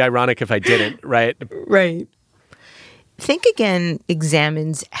 it would be ironic if I didn't, right? Right. Think Again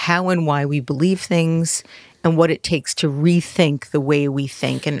examines how and why we believe things and what it takes to rethink the way we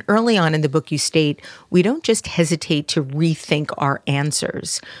think. And early on in the book, you state, we don't just hesitate to rethink our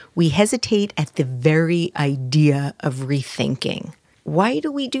answers. We hesitate at the very idea of rethinking. Why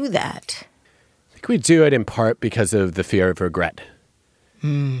do we do that? I think we do it in part because of the fear of regret.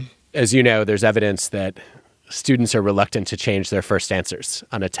 As you know, there's evidence that students are reluctant to change their first answers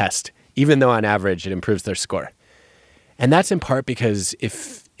on a test, even though on average it improves their score. And that's in part because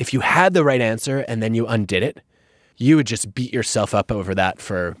if you had the right answer and then you undid it, you would just beat yourself up over that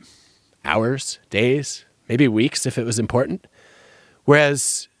for hours, days, maybe weeks if it was important.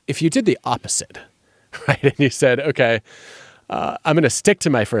 Whereas if you did the opposite, right, and you said, okay, I'm going to stick to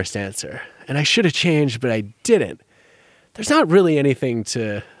my first answer, and I should have changed, but I didn't, there's not really anything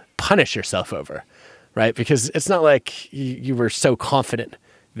to punish yourself over, right? Because it's not like you were so confident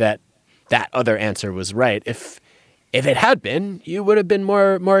that that other answer was right. If it had been, you would have been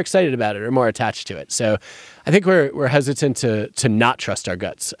more excited about it or more attached to it. So I think we're hesitant to not trust our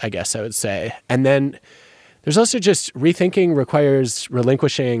guts, I guess I would say. And then there's also just rethinking requires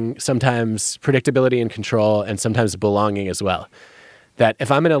relinquishing sometimes predictability and control and sometimes belonging as well. That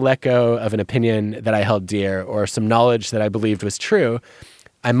if I'm going to let go of an opinion that I held dear or some knowledge that I believed was true,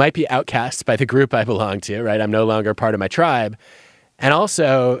 I might be outcast by the group I belong to, right? I'm no longer part of my tribe. And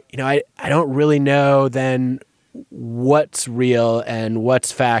also, I don't really know then what's real and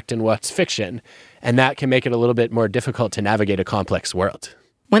what's fact and what's fiction. And that can make it a little bit more difficult to navigate a complex world.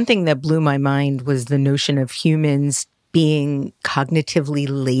 One thing that blew my mind was the notion of humans being cognitively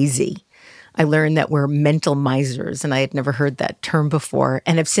lazy. I learned that we're mental misers, and I had never heard that term before,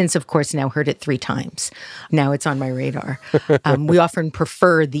 and have since, of course, now heard it 3 times. Now it's on my radar. We often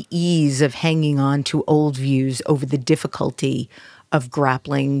prefer the ease of hanging on to old views over the difficulty of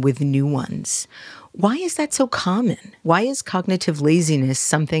grappling with new ones. Why is that so common? Why is cognitive laziness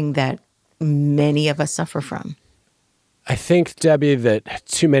something that many of us suffer from? I think, Debbie, that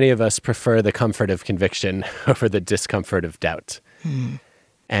too many of us prefer the comfort of conviction over the discomfort of doubt.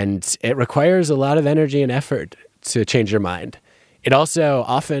 And it requires a lot of energy and effort to change your mind. It also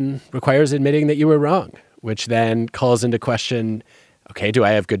often requires admitting that you were wrong, which then calls into question, okay, do I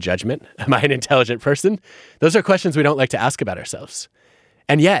have good judgment? Am I an intelligent person? Those are questions we don't like to ask about ourselves.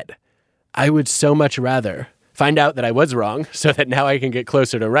 And yet, I would so much rather find out that I was wrong so that now I can get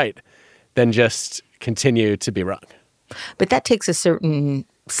closer to right than just continue to be wrong. But that takes a certain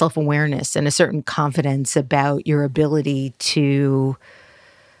self-awareness and a certain confidence about your ability to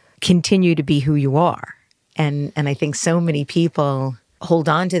continue to be who you are. And I think so many people hold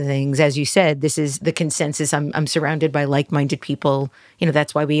on to things. As you said, this is the consensus. I'm surrounded by like-minded people.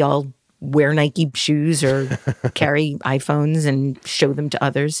 That's why we all wear Nike shoes or carry iPhones and show them to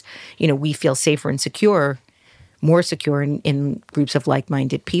others. We feel safer and secure, more secure in groups of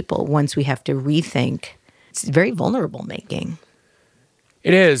like-minded people. Once we have to rethink, it's very vulnerable making.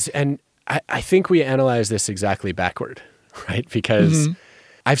 It is. And I think we analyze this exactly backward, right? Because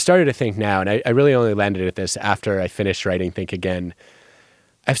I've started to think now, and I really only landed at this after I finished writing Think Again.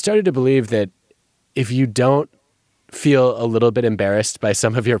 I've started to believe that if you don't feel a little bit embarrassed by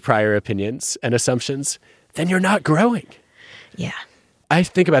some of your prior opinions and assumptions, then you're not growing. Yeah. I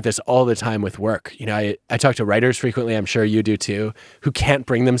think about this all the time with work. I talk to writers frequently, I'm sure you do too, who can't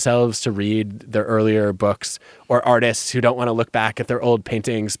bring themselves to read their earlier books, or artists who don't want to look back at their old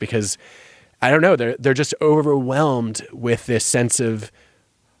paintings because, I don't know, they're just overwhelmed with this sense of,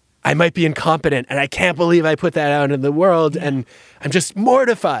 I might be incompetent and I can't believe I put that out in the world and I'm just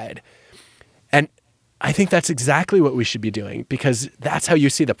mortified. And I think that's exactly what we should be doing, because that's how you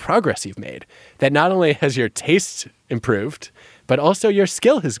see the progress you've made. That not only has your taste improved, but also your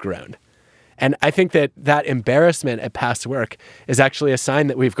skill has grown. And I think that embarrassment at past work is actually a sign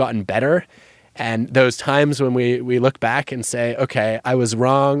that we've gotten better. And those times when we look back and say, okay, I was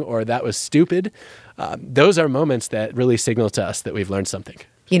wrong or that was stupid, those are moments that really signal to us that we've learned something.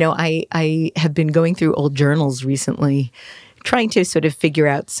 I have been going through old journals recently, trying to sort of figure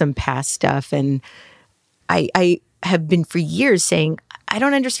out some past stuff. And I have been for years saying, I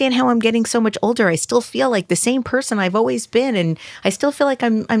don't understand how I'm getting so much older. I still feel like the same person I've always been. And I still feel like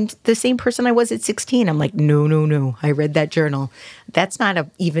I'm the same person I was at 16. I'm like, no. I read that journal. That's not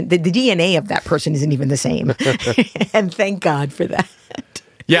even, the DNA of that person isn't even the same. And thank God for that.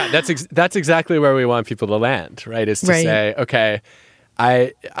 Yeah, that's exactly where we want people to land, right? Is to say, okay,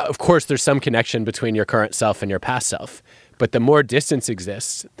 Of course, there's some connection between your current self and your past self, but the more distance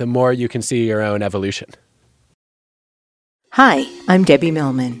exists, the more you can see your own evolution. Hi, I'm Debbie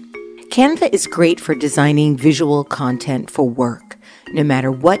Millman. Canva is great for designing visual content for work, no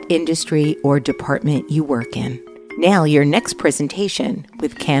matter what industry or department you work in. Nail your next presentation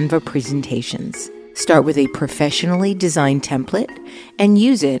with Canva Presentations. Start with a professionally designed template and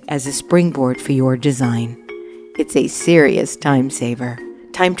use it as a springboard for your design. It's a serious time saver.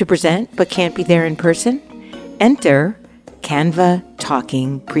 Time to present but can't be there in person? Enter Canva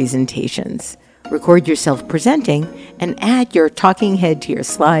Talking Presentations. Record yourself presenting and add your talking head to your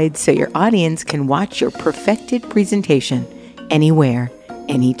slides so your audience can watch your perfected presentation anywhere,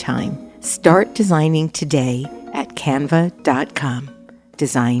 anytime. Start designing today at canva.com.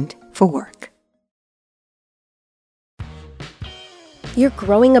 Designed for work. You're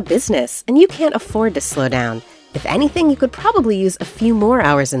growing a business and you can't afford to slow down. If anything, you could probably use a few more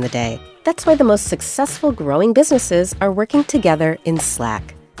hours in the day. That's why the most successful growing businesses are working together in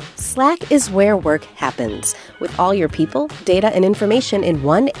Slack. Slack is where work happens, with all your people, data, and information in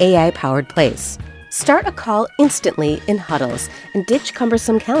one AI-powered place. Start a call instantly in huddles and ditch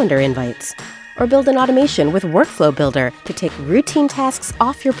cumbersome calendar invites. Or build an automation with Workflow Builder to take routine tasks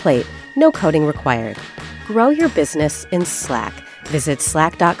off your plate, no coding required. Grow your business in Slack. Visit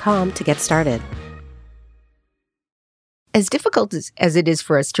slack.com to get started. As difficult as it is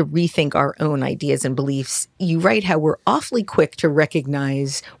for us to rethink our own ideas and beliefs, you write how we're awfully quick to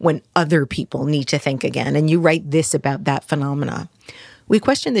recognize when other people need to think again, and you write this about that phenomena. We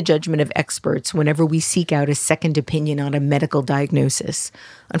question the judgment of experts whenever we seek out a second opinion on a medical diagnosis.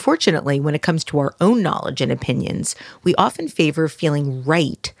 Unfortunately, when it comes to our own knowledge and opinions, we often favor feeling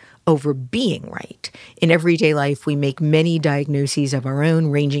right over being right. In everyday life, we make many diagnoses of our own,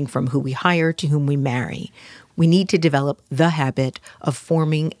 ranging from who we hire to whom we marry. We need to develop the habit of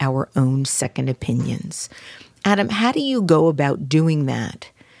forming our own second opinions. Adam, how do you go about doing that?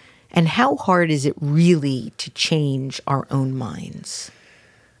 And how hard is it really to change our own minds?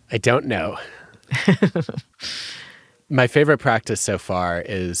 I don't know. My favorite practice so far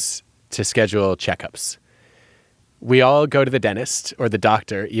is to schedule checkups. We all go to the dentist or the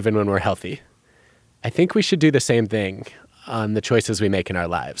doctor even when we're healthy. I think we should do the same thing on the choices we make in our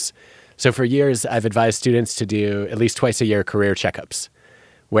lives. So for years, I've advised students to do at least twice a year career checkups,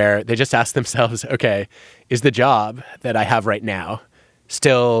 where they just ask themselves, okay, is the job that I have right now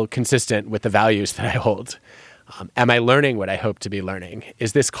still consistent with the values that I hold? Am I learning what I hope to be learning?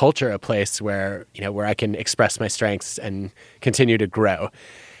 Is this culture a place where I can express my strengths and continue to grow?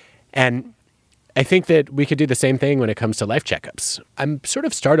 And I think that we could do the same thing when it comes to life checkups. I'm sort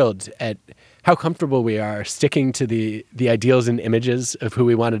of startled at how comfortable we are sticking to the ideals and images of who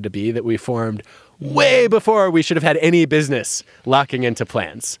we wanted to be that we formed way before we should have had any business locking into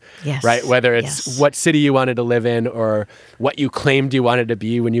plans. Yes. Right? Whether it's what city you wanted to live in or what you claimed you wanted to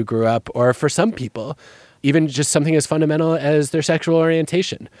be when you grew up, or for some people, even just something as fundamental as their sexual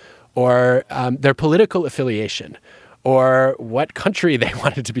orientation or their political affiliation or what country they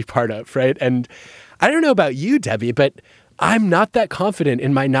wanted to be part of, right? And I don't know about you, Debbie, but I'm not that confident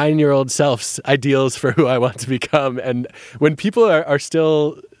in my 9-year-old self's ideals for who I want to become. And when people are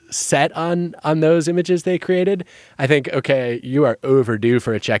still set on those images they created, I think, okay, you are overdue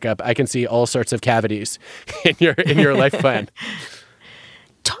for a checkup. I can see all sorts of cavities in your life plan.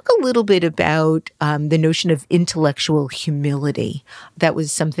 Talk a little bit about the notion of intellectual humility. That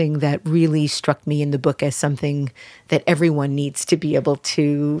was something that really struck me in the book as something that everyone needs to be able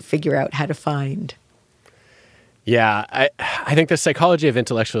to figure out how to find. Yeah, I think the psychology of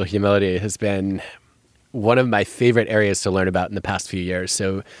intellectual humility has been one of my favorite areas to learn about in the past few years.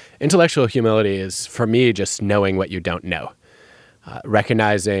 So intellectual humility is, for me, just knowing what you don't know,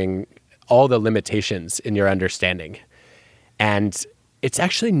 recognizing all the limitations in your understanding. And it's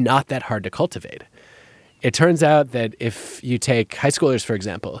actually not that hard to cultivate. It turns out that if you take high schoolers, for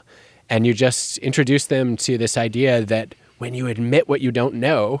example, and you just introduce them to this idea that when you admit what you don't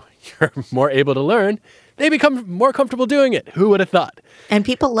know, you're more able to learn, they become more comfortable doing it. Who would have thought? And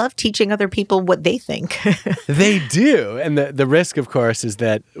people love teaching other people what they think. They do. And the risk, of course, is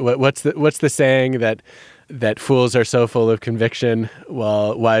that what's the saying that fools are so full of conviction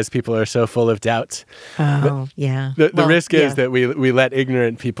while wise people are so full of doubt? Oh, yeah. The risk is that we let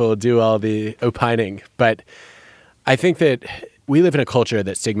ignorant people do all the opining. But I think that we live in a culture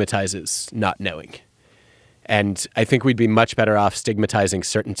that stigmatizes not knowing. And I think we'd be much better off stigmatizing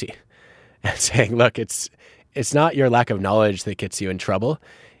certainty and saying, look, it's not your lack of knowledge that gets you in trouble.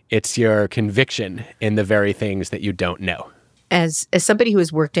 It's your conviction in the very things that you don't know. As somebody who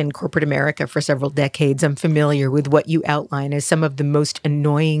has worked in corporate America for several decades, I'm familiar with what you outline as some of the most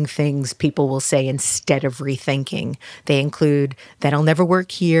annoying things people will say instead of rethinking. They include, that'll never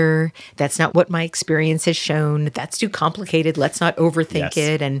work here, that's not what my experience has shown, that's too complicated, let's not overthink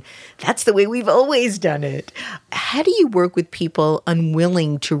it, and that's the way we've always done it. How do you work with people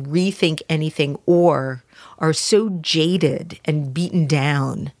unwilling to rethink anything or are so jaded and beaten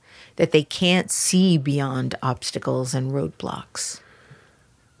down that they can't see beyond obstacles and roadblocks?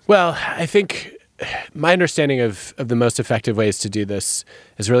 Well, I think my understanding of the most effective ways to do this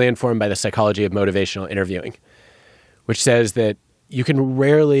is really informed by the psychology of motivational interviewing, which says that you can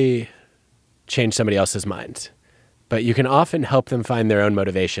rarely change somebody else's mind, but you can often help them find their own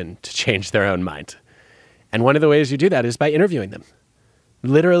motivation to change their own mind. And one of the ways you do that is by interviewing them,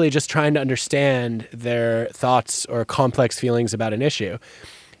 literally just trying to understand their thoughts or complex feelings about an issue.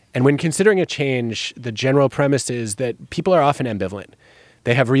 And when considering a change, the general premise is that people are often ambivalent.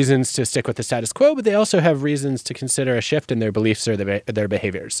 They have reasons to stick with the status quo, but they also have reasons to consider a shift in their beliefs or their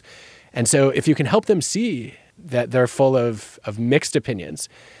behaviors. And so if you can help them see that they're full of mixed opinions,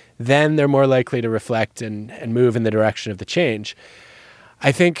 then they're more likely to reflect and move in the direction of the change.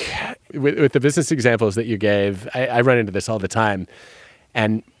 I think with the business examples that you gave, I run into this all the time.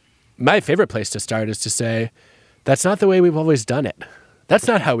 And my favorite place to start is to say, that's not the way we've always done it. That's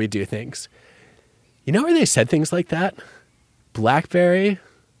not how we do things. You know where they said things like that? BlackBerry,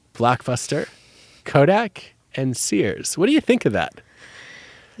 Blockbuster, Kodak, and Sears. What do you think of that?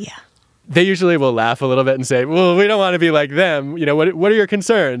 Yeah. They usually will laugh a little bit and say, well, we don't want to be like them. You know, what are your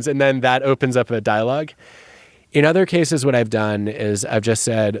concerns? And then that opens up a dialogue. In other cases, what I've done is I've just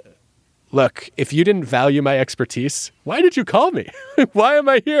said, look, if you didn't value my expertise, why did you call me? Why am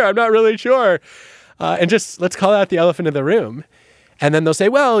I here? I'm not really sure. And just let's call out the elephant in the room. And then they'll say,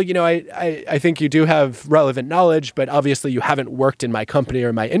 well, you know, I think you do have relevant knowledge, but obviously you haven't worked in my company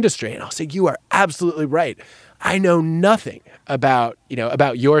or my industry. And I'll say, you are absolutely right. I know nothing about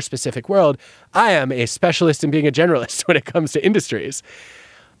your specific world. I am a specialist in being a generalist when it comes to industries.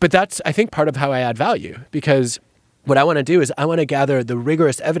 But that's, I think, part of how I add value, because what I want to do is I want to gather the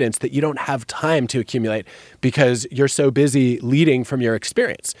rigorous evidence that you don't have time to accumulate because you're so busy leading from your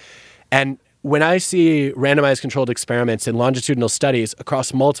experience. And when I see randomized controlled experiments and longitudinal studies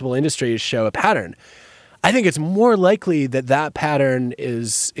across multiple industries show a pattern, I think it's more likely that that pattern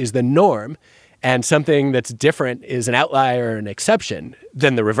is the norm and something that's different is an outlier or an exception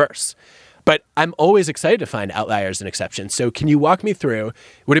than the reverse. But I'm always excited to find outliers and exceptions. So can you walk me through,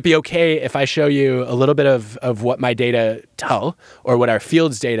 would it be okay if I show you a little bit of what my data tell or what our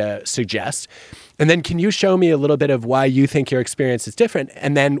field's data suggest? And then can you show me a little bit of why you think your experience is different?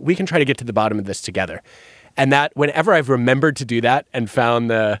 And then we can try to get to the bottom of this together. And that whenever I've remembered to do that and found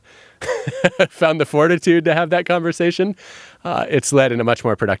the found the fortitude to have that conversation, it's led in a much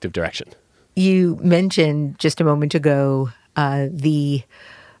more productive direction. You mentioned just a moment ago the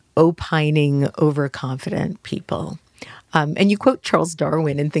opining, overconfident people. And you quote Charles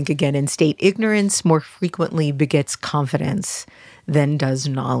Darwin in Think Again and state, ignorance more frequently begets confidence than does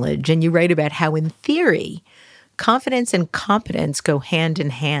knowledge. And you write about how, in theory, confidence and competence go hand in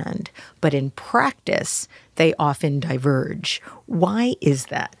hand, but in practice, they often diverge. Why is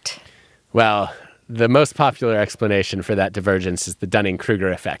that? Well, the most popular explanation for that divergence is the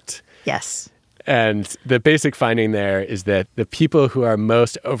Dunning-Kruger effect. Yes. And the basic finding there is that the people who are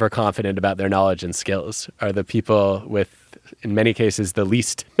most overconfident about their knowledge and skills are the people with, in many cases, the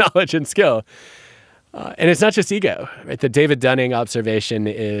least knowledge and skill. And it's not just ego, right? The David Dunning observation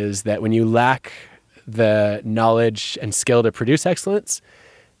is that when you lack the knowledge and skill to produce excellence,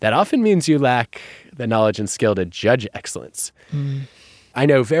 that often means you lack the knowledge and skill to judge excellence. Mm. I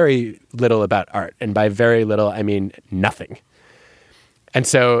know very little about art, and by very little, I mean nothing. And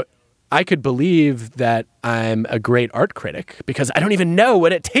so I could believe that I'm a great art critic because I don't even know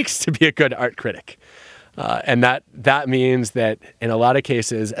what it takes to be a good art critic. And that means that in a lot of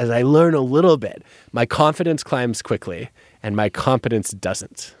cases, as I learn a little bit, my confidence climbs quickly and my competence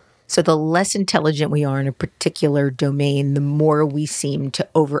doesn't. So the less intelligent we are in a particular domain, the more we seem to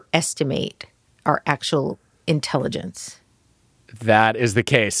overestimate our actual intelligence. That is the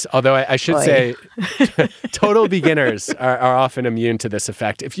case. Although I should say total beginners are often immune to this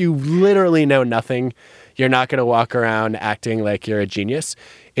effect. If you literally know nothing, you're not going to walk around acting like you're a genius.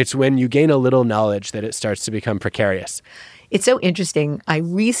 It's when you gain a little knowledge that it starts to become precarious. It's so interesting. I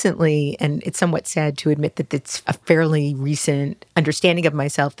recently, and it's somewhat sad to admit that it's a fairly recent understanding of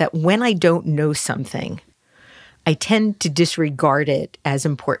myself, that when I don't know something, I tend to disregard it as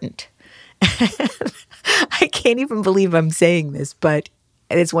important. I can't even believe I'm saying this, but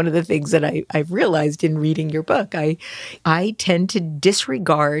And it's one of the things that I've realized in reading your book. I tend to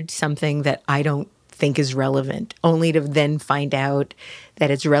disregard something that I don't think is relevant, only to then find out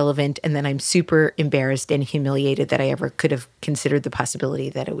that it's relevant. And then I'm super embarrassed and humiliated that I ever could have considered the possibility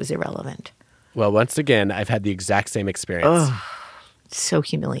that it was irrelevant. Well, once again, I've had the exact same experience. Oh, so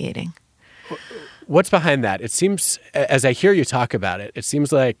humiliating. What's behind that? It seems, as I hear you talk about it, it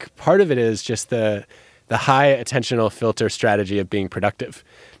seems like part of it is just the high attentional filter strategy of being productive.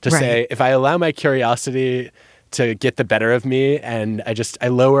 To say, if I allow my curiosity to get the better of me and I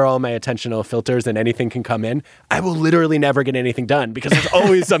lower all my attentional filters and anything can come in, I will literally never get anything done because there's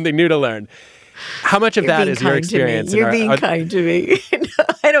always something new to learn. How much of that is your experience? You're being kind to me.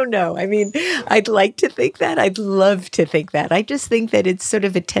 I don't know. I mean, I'd like to think that. I'd love to think that. I just think that it's sort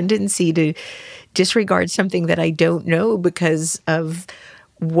of a tendency to disregard something that I don't know because of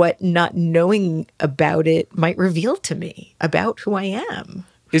what not knowing about it might reveal to me about who I am.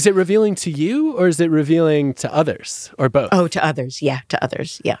 Is it revealing to you or is it revealing to others or both? Oh, to others. Yeah, to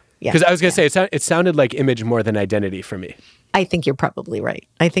others. Yeah. Because I was going to say, it sounded like image more than identity for me. I think you're probably right.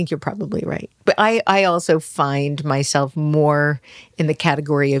 But I also find myself more in the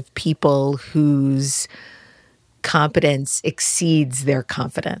category of people whose competence exceeds their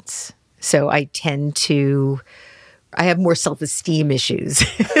confidence. So I have more self-esteem issues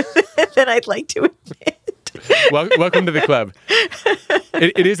than I'd like to admit. Welcome to the club.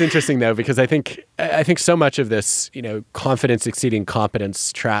 It is interesting though, because I think so much of this, confidence exceeding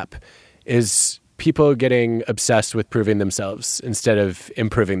competence trap is people getting obsessed with proving themselves instead of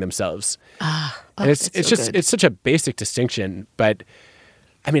improving themselves. And it's such a basic distinction, but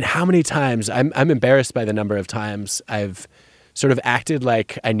I mean, how many times I'm embarrassed by the number of times I've sort of acted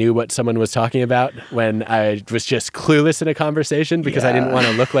like I knew what someone was talking about when I was just clueless in a conversation because I didn't want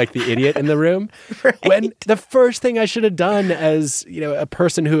to look like the idiot in the room. Right. When the first thing I should have done as, a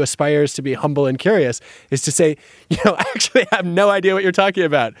person who aspires to be humble and curious is to say, I actually have no idea what you're talking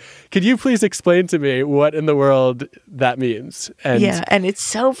about. Could you please explain to me what in the world that means? And it's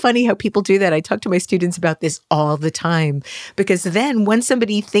so funny how people do that. I talk to my students about this all the time because then when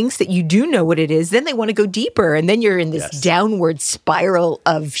somebody thinks that you do know what it is, then they want to go deeper and then you're in this downward spiral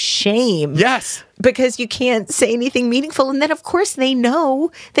of shame. Yes. Because you can't say anything meaningful. And then, of course, they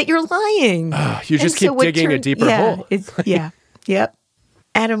know that you're lying. You just keep digging a deeper hole. Yep.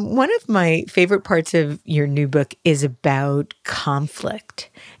 Adam, one of my favorite parts of your new book is about conflict.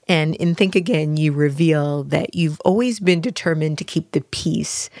 And in Think Again, you reveal that you've always been determined to keep the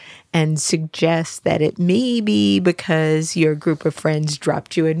peace and suggest that it may be because your group of friends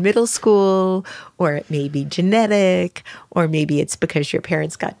dropped you in middle school, or it may be genetic, or maybe it's because your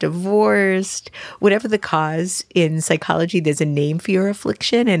parents got divorced. Whatever the cause, in psychology, there's a name for your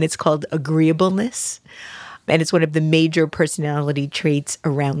affliction, and it's called agreeableness. And it's one of the major personality traits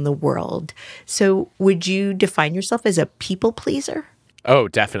around the world. So would you define yourself as a people pleaser? Oh,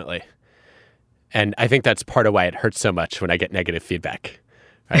 definitely. And I think that's part of why it hurts so much when I get negative feedback.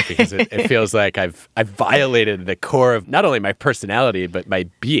 Right? Because it feels like I've violated the core of not only my personality, but my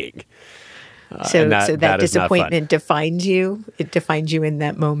being. So that disappointment defines you? It defines you in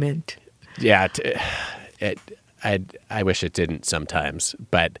that moment? Yeah. I wish it didn't sometimes.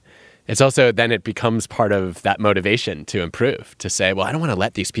 But it's also, then it becomes part of that motivation to improve, to say, well, I don't want to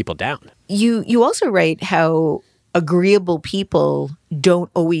let these people down. You also write how agreeable people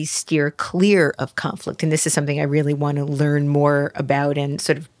don't always steer clear of conflict. And this is something I really want to learn more about and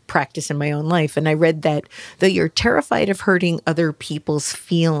sort of practice in my own life. And I read that though you're terrified of hurting other people's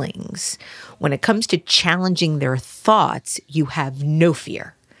feelings, when it comes to challenging their thoughts, you have no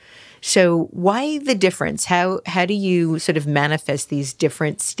fear. So why the difference? How do you sort of manifest these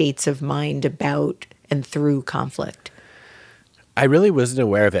different states of mind about and through conflict? I really wasn't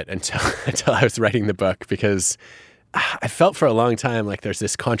aware of it until I was writing the book, because I felt for a long time like there's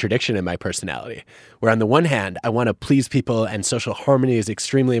this contradiction in my personality, where on the one hand, I want to please people and social harmony is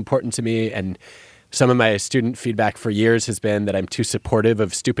extremely important to me. And some of my student feedback for years has been that I'm too supportive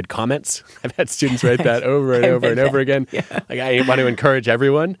of stupid comments. I've had students write that over and over and over again. Yeah. Like, I want to encourage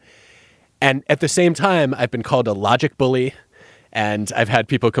everyone. And at the same time, I've been called a logic bully. And I've had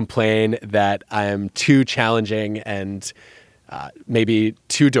people complain that I'm too challenging and maybe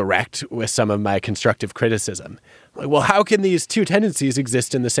too direct with some of my constructive criticism. Like, well, how can these two tendencies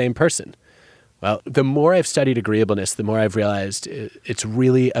exist in the same person? Well, the more I've studied agreeableness, the more I've realized it's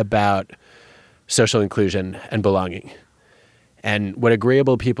really about social inclusion and belonging. And what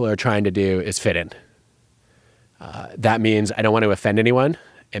agreeable people are trying to do is fit in. That means I don't want to offend anyone.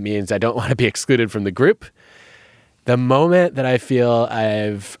 It means I don't want to be excluded from the group. The moment that I feel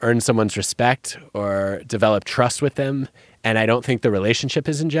I've earned someone's respect or developed trust with them, and I don't think the relationship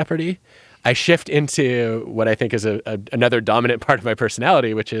is in jeopardy, I shift into what I think is another dominant part of my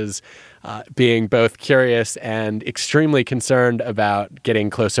personality, which is being both curious and extremely concerned about getting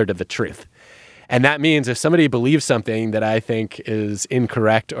closer to the truth. And that means if somebody believes something that I think is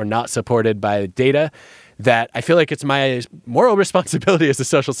incorrect or not supported by data, that I feel like it's my moral responsibility as a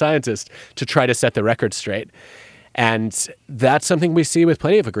social scientist to try to set the record straight. And that's something we see with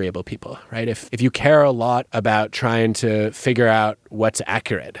plenty of agreeable people, right? If you care a lot about trying to figure out what's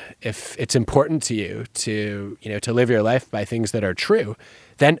accurate, if it's important to you to live your life by things that are true,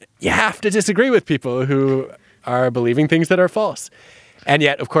 then you have to disagree with people who are believing things that are false. And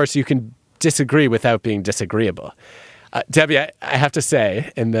yet, of course, you can disagree without being disagreeable. Debbie, I have to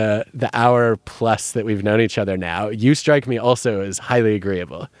say, in the hour plus that we've known each other now, you strike me also as highly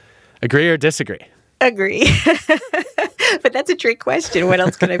agreeable. Agree or disagree? Agree. But that's a trick question. What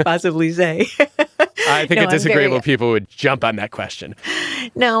else can I possibly say? I think disagreeable people would jump on that question.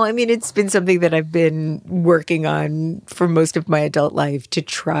 No, I mean, it's been something that I've been working on for most of my adult life to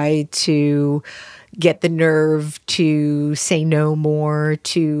try to get the nerve to say no more,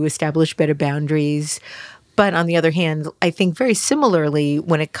 to establish better boundaries. But on the other hand, I think very similarly,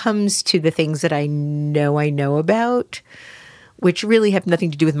 when it comes to the things that I know about, which really have nothing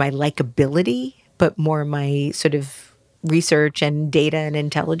to do with my likability, but more my sort of research and data and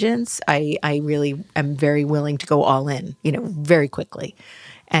intelligence, I really am very willing to go all in, very quickly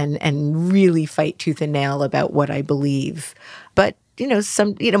and really fight tooth and nail about what I believe. But,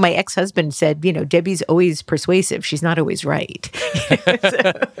 my ex-husband said, Debbie's always persuasive. She's not always right.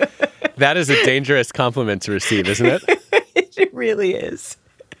 That is a dangerous compliment to receive, isn't it? It really is.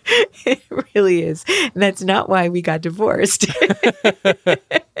 It really is. And that's not why we got divorced.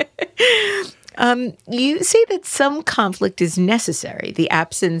 You say that some conflict is necessary. The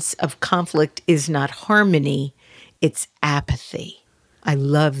absence of conflict is not harmony, it's apathy. I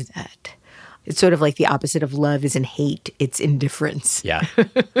love that. It's sort of like the opposite of love isn't hate, it's indifference. Yeah.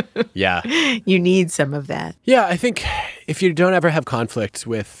 Yeah. You need some of that. Yeah, I think if you don't ever have conflict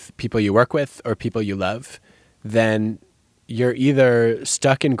with people you work with or people you love, then you're either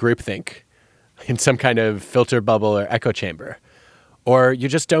stuck in groupthink, in some kind of filter bubble or echo chamber, or you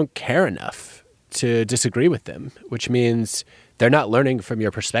just don't care enough to disagree with them, which means they're not learning from your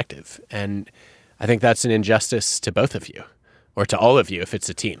perspective. And I think that's an injustice to both of you, or to all of you if it's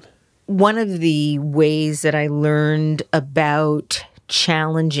a team. One of the ways that I learned about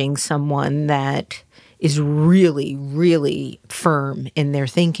challenging someone that is really, really firm in their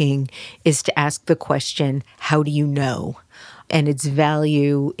thinking is to ask the question, how do you know? And its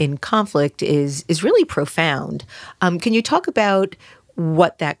value in conflict is really profound. Can you talk about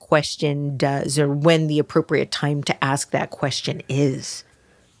what that question does or when the appropriate time to ask that question is?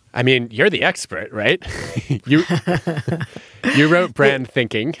 I mean, you're the expert, right? You wrote Brand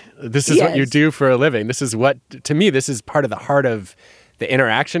Thinking. This is what you do for a living. This is to me, this is part of the heart of the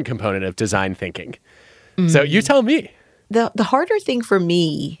interaction component of design thinking. So you tell me. The harder thing for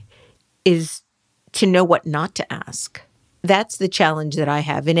me is to know what not to ask. That's the challenge that I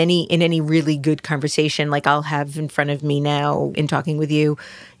have in any really good conversation, like I'll have in front of me now in talking with you,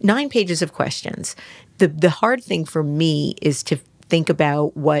 9 pages of questions. The hard thing for me is to think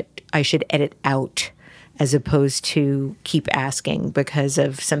about what I should edit out as opposed to keep asking because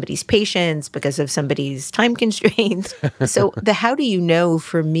of somebody's patience, because of somebody's time constraints. So the how do you know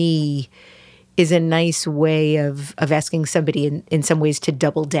for me is a nice way of asking somebody in some ways to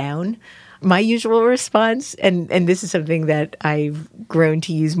double down. My usual response, and this is something that I've grown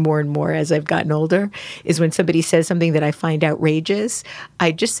to use more and more as I've gotten older, is when somebody says something that I find outrageous,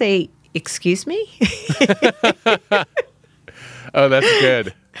 I just say, excuse me? Oh, that's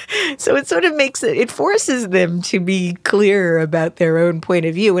good. So it sort of it forces them to be clear about their own point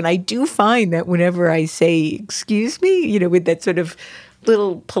of view. And I do find that whenever I say, excuse me, with that sort of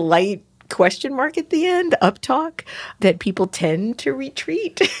little polite question mark at the end, uptalk, that people tend to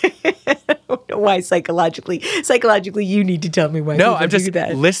retreat. I don't know why psychologically you need to tell me why. No, I'm just do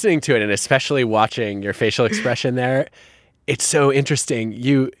that. Listening to it and especially watching your facial expression there. It's so interesting.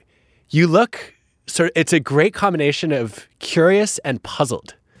 You look it's a great combination of curious and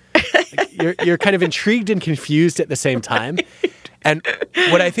puzzled. You're kind of intrigued and confused at the same time. And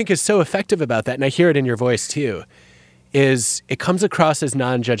what I think is so effective about that, and I hear it in your voice too, is it comes across as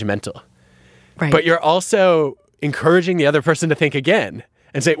non-judgmental. Right. But you're also encouraging the other person to think again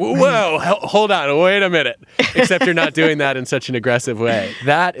and say, whoa, hold on, wait a minute. Except you're not doing that in such an aggressive way.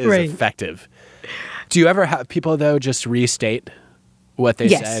 That is effective. Do you ever have people, though, just restate what they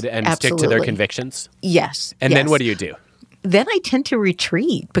said and stick to their convictions? Yes. And then what do you do? Then I tend to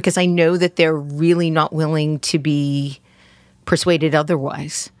retreat because I know that they're really not willing to be persuaded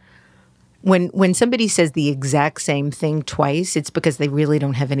otherwise. When somebody says the exact same thing twice, it's because they really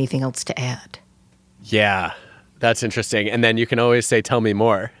don't have anything else to add. Yeah, that's interesting. And then you can always say, tell me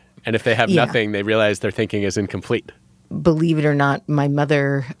more. And if they have nothing, they realize their thinking is incomplete. Believe it or not, my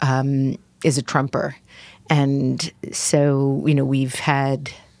mother is a Trumper. And so, we've had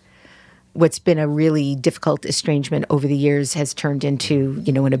what's been a really difficult estrangement over the years has turned into,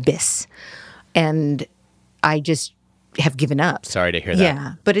 an abyss. And I just have given up. Sorry to hear that.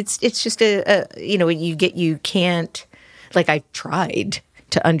 Yeah, but it's just you can't, I've tried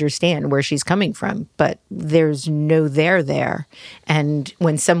to understand where she's coming from, but there's no there. And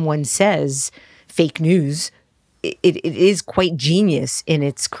when someone says fake news, it is quite genius in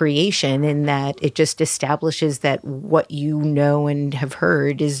its creation in that it just establishes that what you know and have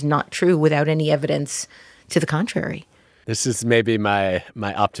heard is not true without any evidence to the contrary. This is maybe my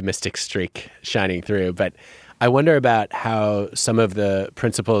optimistic streak shining through, but I wonder about how some of the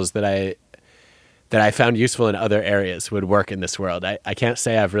principles that I found useful in other areas would work in this world. I can't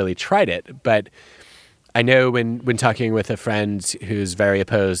say I've really tried it, but I know when talking with a friend who's very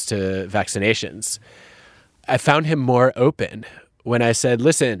opposed to vaccinations, I found him more open when I said,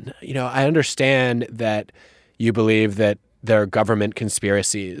 listen, I understand that you believe that there are government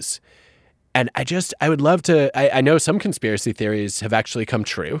conspiracies. And I would love to, I know some conspiracy theories have actually come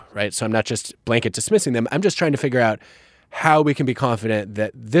true, right? So I'm not just blanket dismissing them. I'm just trying to figure out how we can be confident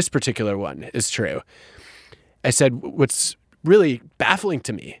that this particular one is true. I said, what's really baffling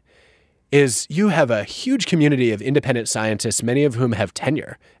to me is you have a huge community of independent scientists, many of whom have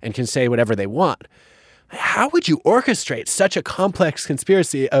tenure and can say whatever they want. How would you orchestrate such a complex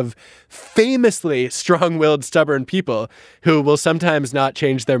conspiracy of famously strong-willed, stubborn people who will sometimes not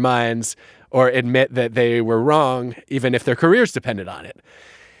change their minds or admit that they were wrong, even if their careers depended on it?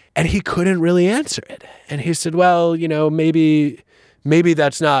 And he couldn't really answer it. And he said, well, maybe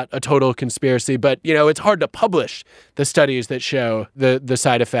that's not a total conspiracy, but, it's hard to publish the studies that show the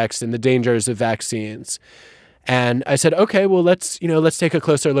side effects and the dangers of vaccines. And I said, okay, well, let's take a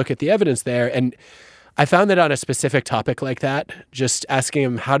closer look at the evidence there. And I found that on a specific topic like that, just asking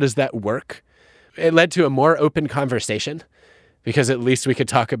him, how does that work? It led to a more open conversation because at least we could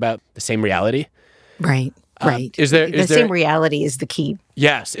talk about the same reality. Right. Right. The same reality is the key.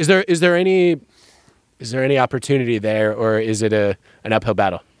 Yes. Is there any opportunity there, or is it an uphill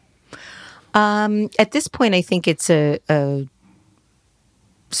battle? At this point, I think it's a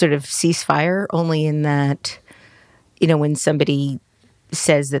sort of ceasefire, only in that, when somebody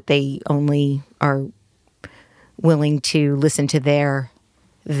says that they only are willing to listen to their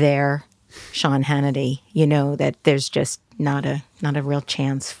Sean Hannity, that there's just not a real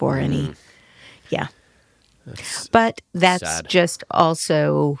chance for any. Yeah. But that's sad. Just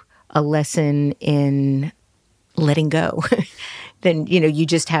also a lesson in letting go. Then, you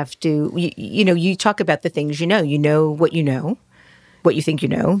just have to, you talk about the things you know what you think you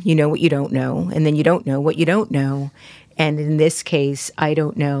know what you don't know, and then you don't know what you don't know. And in this case, I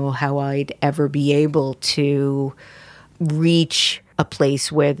don't know how I'd ever be able to reach a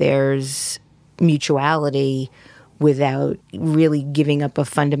place where there's mutuality without really giving up a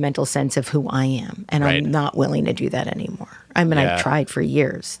fundamental sense of who I am. And right. I'm not willing to do that anymore. I've tried for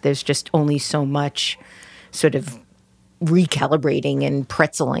years. There's just only so much sort of recalibrating and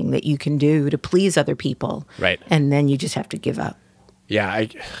pretzeling that you can do to please other people. Right. And then you just have to give up. Yeah,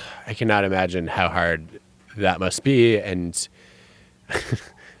 I cannot imagine how hard that must be. And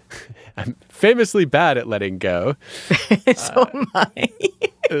I'm famously bad at letting go. So am I.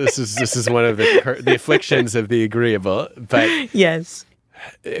 This is one of the afflictions of the agreeable. But yes,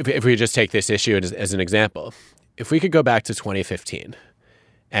 if we just take this issue as an example, if we could go back to 2015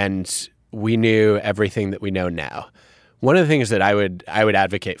 and we knew everything that we know now, one of the things that I would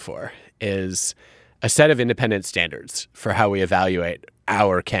advocate for is a set of independent standards for how we evaluate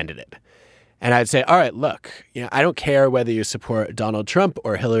our candidate. And I'd say, all right, look, I don't care whether you support Donald Trump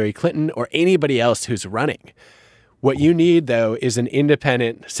or Hillary Clinton or anybody else who's running. What you need, though, is an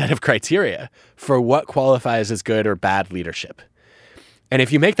independent set of criteria for what qualifies as good or bad leadership. And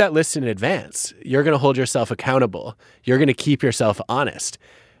if you make that list in advance, you're going to hold yourself accountable. You're going to keep yourself honest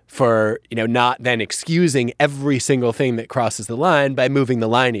for, not then excusing every single thing that crosses the line by moving the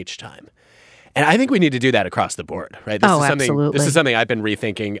line each time. And I think we need to do that across the board, right? Absolutely. This is something I've been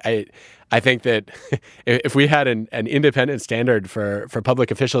rethinking. I think that if we had an independent standard for public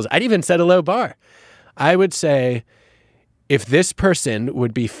officials, I'd even set a low bar. I would say if this person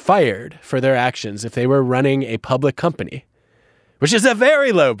would be fired for their actions if they were running a public company, which is a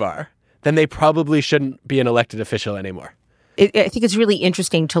very low bar, then they probably shouldn't be an elected official anymore. I think it's really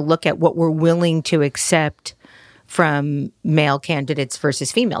interesting to look at what we're willing to accept from male candidates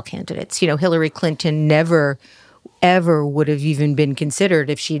versus female candidates. Hillary Clinton never, ever would have even been considered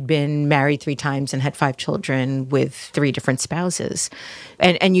if she'd been married 3 times and had 5 children with 3 different spouses.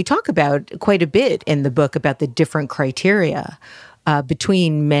 And you talk about quite a bit in the book about the different criteria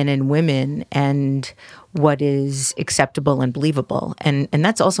between men and women and what is acceptable and believable. And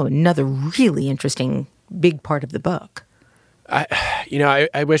that's also another really interesting big part of the book.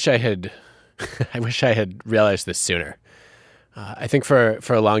 I wish I had realized this sooner. I think for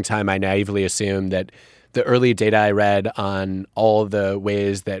a long time, I naively assumed that the early data I read on all the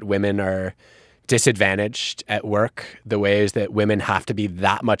ways that women are disadvantaged at work, the ways that women have to be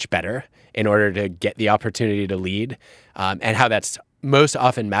that much better in order to get the opportunity to lead, and how that's most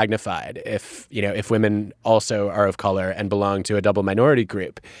often magnified if women also are of color and belong to a double minority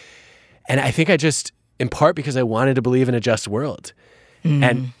group. And I think I just, in part because I wanted to believe in a just world.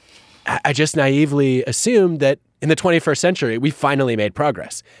 And I just naively assumed that in the 21st century, we finally made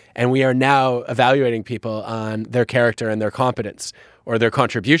progress. And we are now evaluating people on their character and their competence or their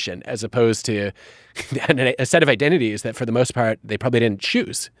contribution, as opposed to a set of identities that, for the most part, they probably didn't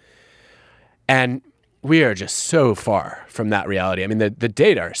choose. And we are just so far from that reality. I mean, the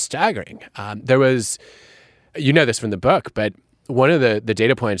data are staggering. There was, this from the book, but one of the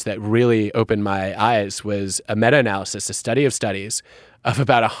data points that really opened my eyes was a meta-analysis, a study of studies of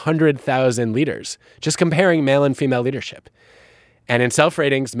about 100,000 leaders, just comparing male and female leadership. And in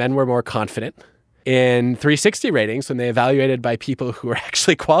self-ratings, men were more confident. In 360 ratings, when they evaluated by people who were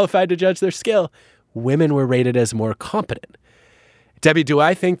actually qualified to judge their skill, women were rated as more competent. Debbie, do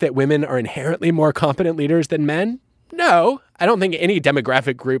I think that women are inherently more competent leaders than men? No, I don't think any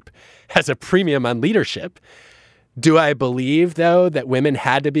demographic group has a premium on leadership. Do I believe, though, that women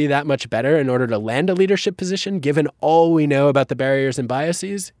had to be that much better in order to land a leadership position, given all we know about the barriers and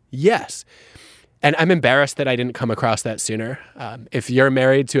biases? Yes. And I'm embarrassed that I didn't come across that sooner. If you're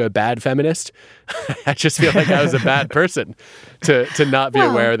married to a bad feminist, I just feel like I was a bad person to not be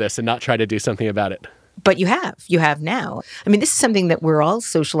aware of this and not try to do something about it. But you have now. I mean, this is something that we're all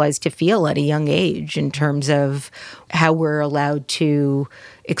socialized to feel at a young age in terms of how we're allowed to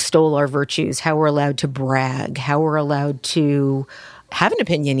extol our virtues, how we're allowed to brag, how we're allowed to have an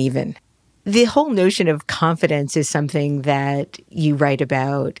opinion even. The whole notion of confidence is something that you write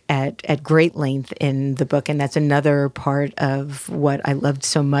about at great length in the book, and that's another part of what I loved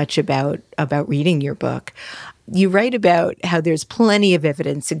so much about reading your book. You write about how there's plenty of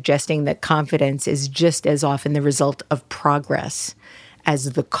evidence suggesting that confidence is just as often the result of progress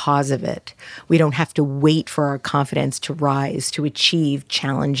as the cause of it. We don't have to wait for our confidence to rise to achieve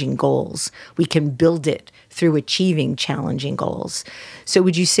challenging goals. We can build it through achieving challenging goals. So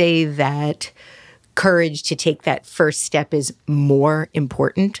would you say that courage to take that first step is more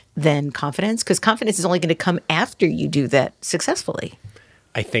important than confidence? Because confidence is only going to come after you do that successfully.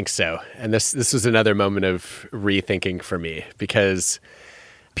 I think so. And this was another moment of rethinking for me, because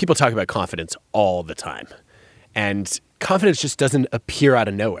people talk about confidence all the time. And confidence just doesn't appear out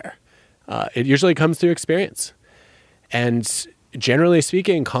of nowhere. It usually comes through experience. And generally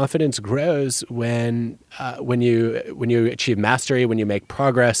speaking, confidence grows when you achieve mastery, when you make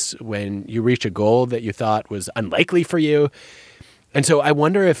progress, when you reach a goal that you thought was unlikely for you. And so I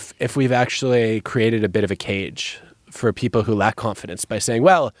wonder if we've actually created a bit of a cage for people who lack confidence by saying,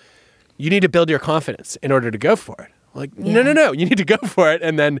 well, you need to build your confidence in order to go for it. Like, no, you need to go for it.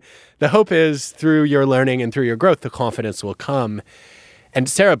 And then the hope is through your learning and through your growth, the confidence will come. And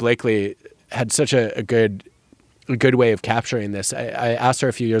Sarah Blakely had such a good way of capturing this. I asked her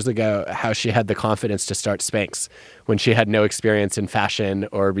a few years ago how she had the confidence to start Spanx when she had no experience in fashion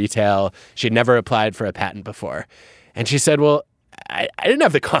or retail. She'd never applied for a patent before. And she said, well, I didn't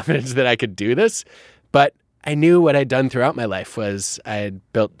have the confidence that I could do this, but I knew what I'd done throughout my life was I had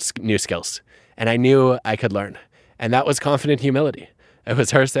built new skills, and I knew I could learn. And that was confident humility. It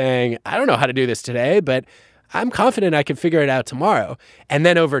was her saying, I don't know how to do this today, but I'm confident I can figure it out tomorrow. And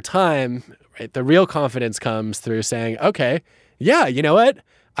then over time, right, the real confidence comes through saying, okay, yeah, you know what?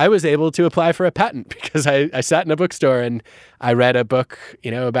 I was able to apply for a patent because I sat in a bookstore and I read a book,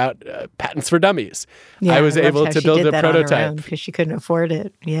 about patents for dummies. Yeah, I was able to build a prototype because she couldn't afford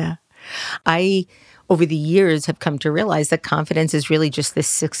it. Yeah. I, over the years, have come to realize that confidence is really just this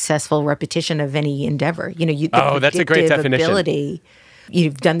successful repetition of any endeavor. That's a great definition. Ability,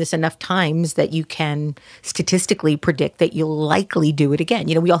 you've done this enough times that you can statistically predict that you'll likely do it again.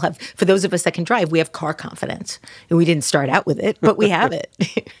 We all have, for those of us that can drive, we have car confidence. And we didn't start out with it, but we have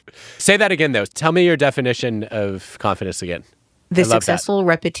it. Say that again, though. Tell me your definition of confidence again. The successful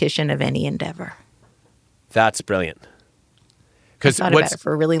repetition of any endeavor. That's brilliant. I thought about it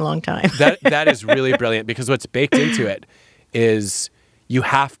for a really long time. that is really brilliant, because what's baked into it is you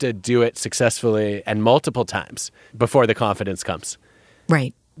have to do it successfully and multiple times before the confidence comes.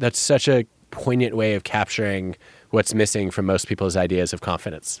 Right. That's such a poignant way of capturing what's missing from most people's ideas of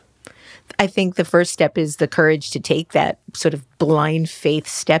confidence. I think the first step is the courage to take that sort of blind faith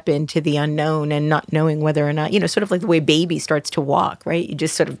step into the unknown and not knowing whether or not, sort of like the way baby starts to walk, right? You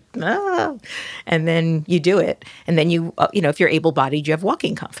just sort of, and then you do it. And then you, if you're able-bodied, you have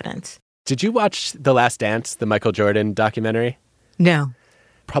walking confidence. Did you watch The Last Dance, the Michael Jordan documentary? No.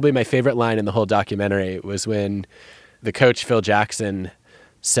 Probably my favorite line in the whole documentary was when the coach, Phil Jackson,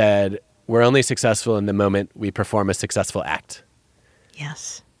 said, "We're only successful in the moment we perform a successful act."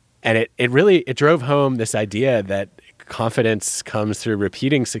 Yes. And it drove home this idea that confidence comes through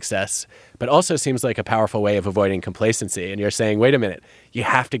repeating success, but also seems like a powerful way of avoiding complacency. And you're saying, wait a minute, you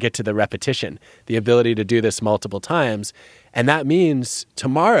have to get to the repetition, the ability to do this multiple times. And that means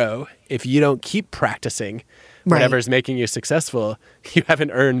tomorrow, if you don't keep practicing whatever's making you successful, you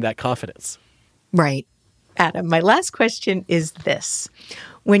haven't earned that confidence. Right. Adam, my last question is this.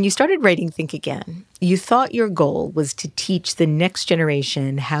 When you started writing Think Again, you thought your goal was to teach the next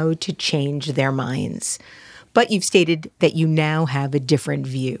generation how to change their minds. But you've stated that you now have a different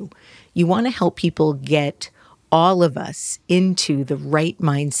view. You want to help people get all of us into the right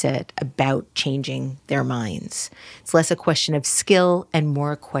mindset about changing their minds. It's less a question of skill and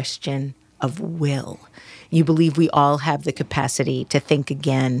more a question of will. You believe we all have the capacity to think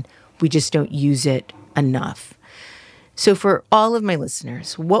again. We just don't use it enough. So for all of my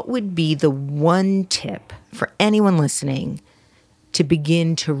listeners, what would be the one tip for anyone listening to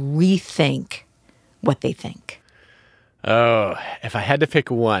begin to rethink what they think? Oh, if I had to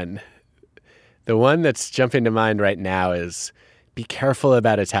pick one, the one that's jumping to mind right now is be careful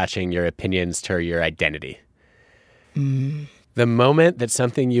about attaching your opinions to your identity. The moment that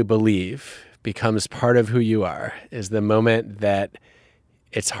something you believe becomes part of who you are is the moment that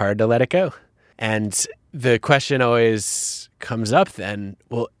it's hard to let it go. And the question always comes up then,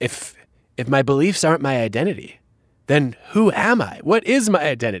 well, if my beliefs aren't my identity, then who am I? What is my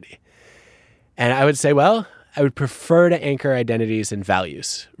identity? And I would say, well, I would prefer to anchor identities in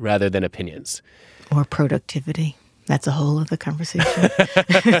values rather than opinions. Or productivity. That's a whole other conversation.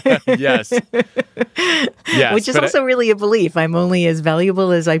 Yes. Yes. Which is also really a belief. I'm only as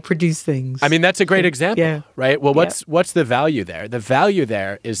valuable as I produce things. I mean, that's a great example, right? Well, Yeah. what's the value there? The value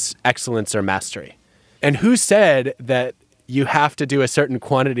there is excellence or mastery. And who said that you have to do a certain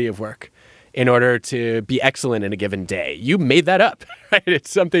quantity of work in order to be excellent in a given day? You made that up, right?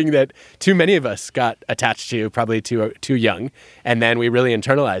 It's something that too many of us got attached to, probably too young, and then we really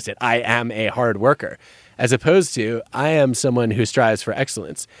internalized it. I am a hard worker, as opposed to I am someone who strives for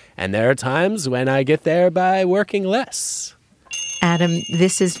excellence. And there are times when I get there by working less. Adam,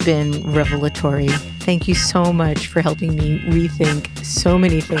 this has been revelatory. Thank you so much for helping me rethink so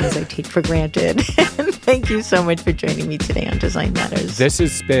many things I take for granted. And thank you so much for joining me today on Design Matters. This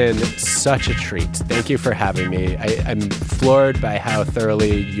has been such a treat. Thank you for having me. I'm floored by how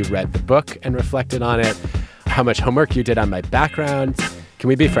thoroughly you read the book and reflected on it, how much homework you did on my background. Can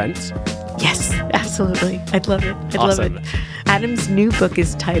we be friends? Yes, absolutely. I'd love it. Awesome. Love it. Adam's new book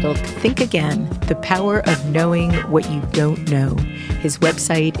is titled Think Again, The Power of Knowing What You Don't Know. His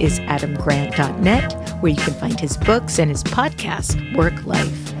website is adamgrant.net, where you can find his books and his podcast, Work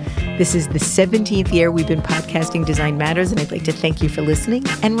Life. This is the 17th year we've been podcasting Design Matters, and I'd like to thank you for listening.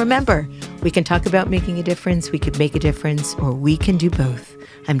 And remember, we can talk about making a difference, we could make a difference, or we can do both.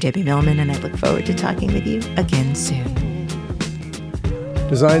 I'm Debbie Millman, and I look forward to talking with you again soon.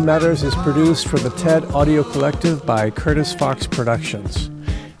 Design Matters is produced for the TED Audio Collective by Curtis Fox Productions.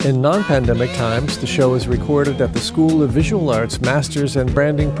 In non-pandemic times, the show is recorded at the School of Visual Arts Masters and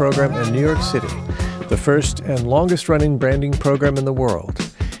Branding Program in New York City, the first and longest-running branding program in the world.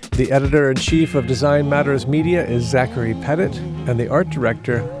 The editor-in-chief of Design Matters Media is Zachary Pettit, and the art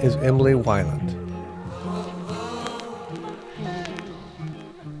director is Emily Weiland.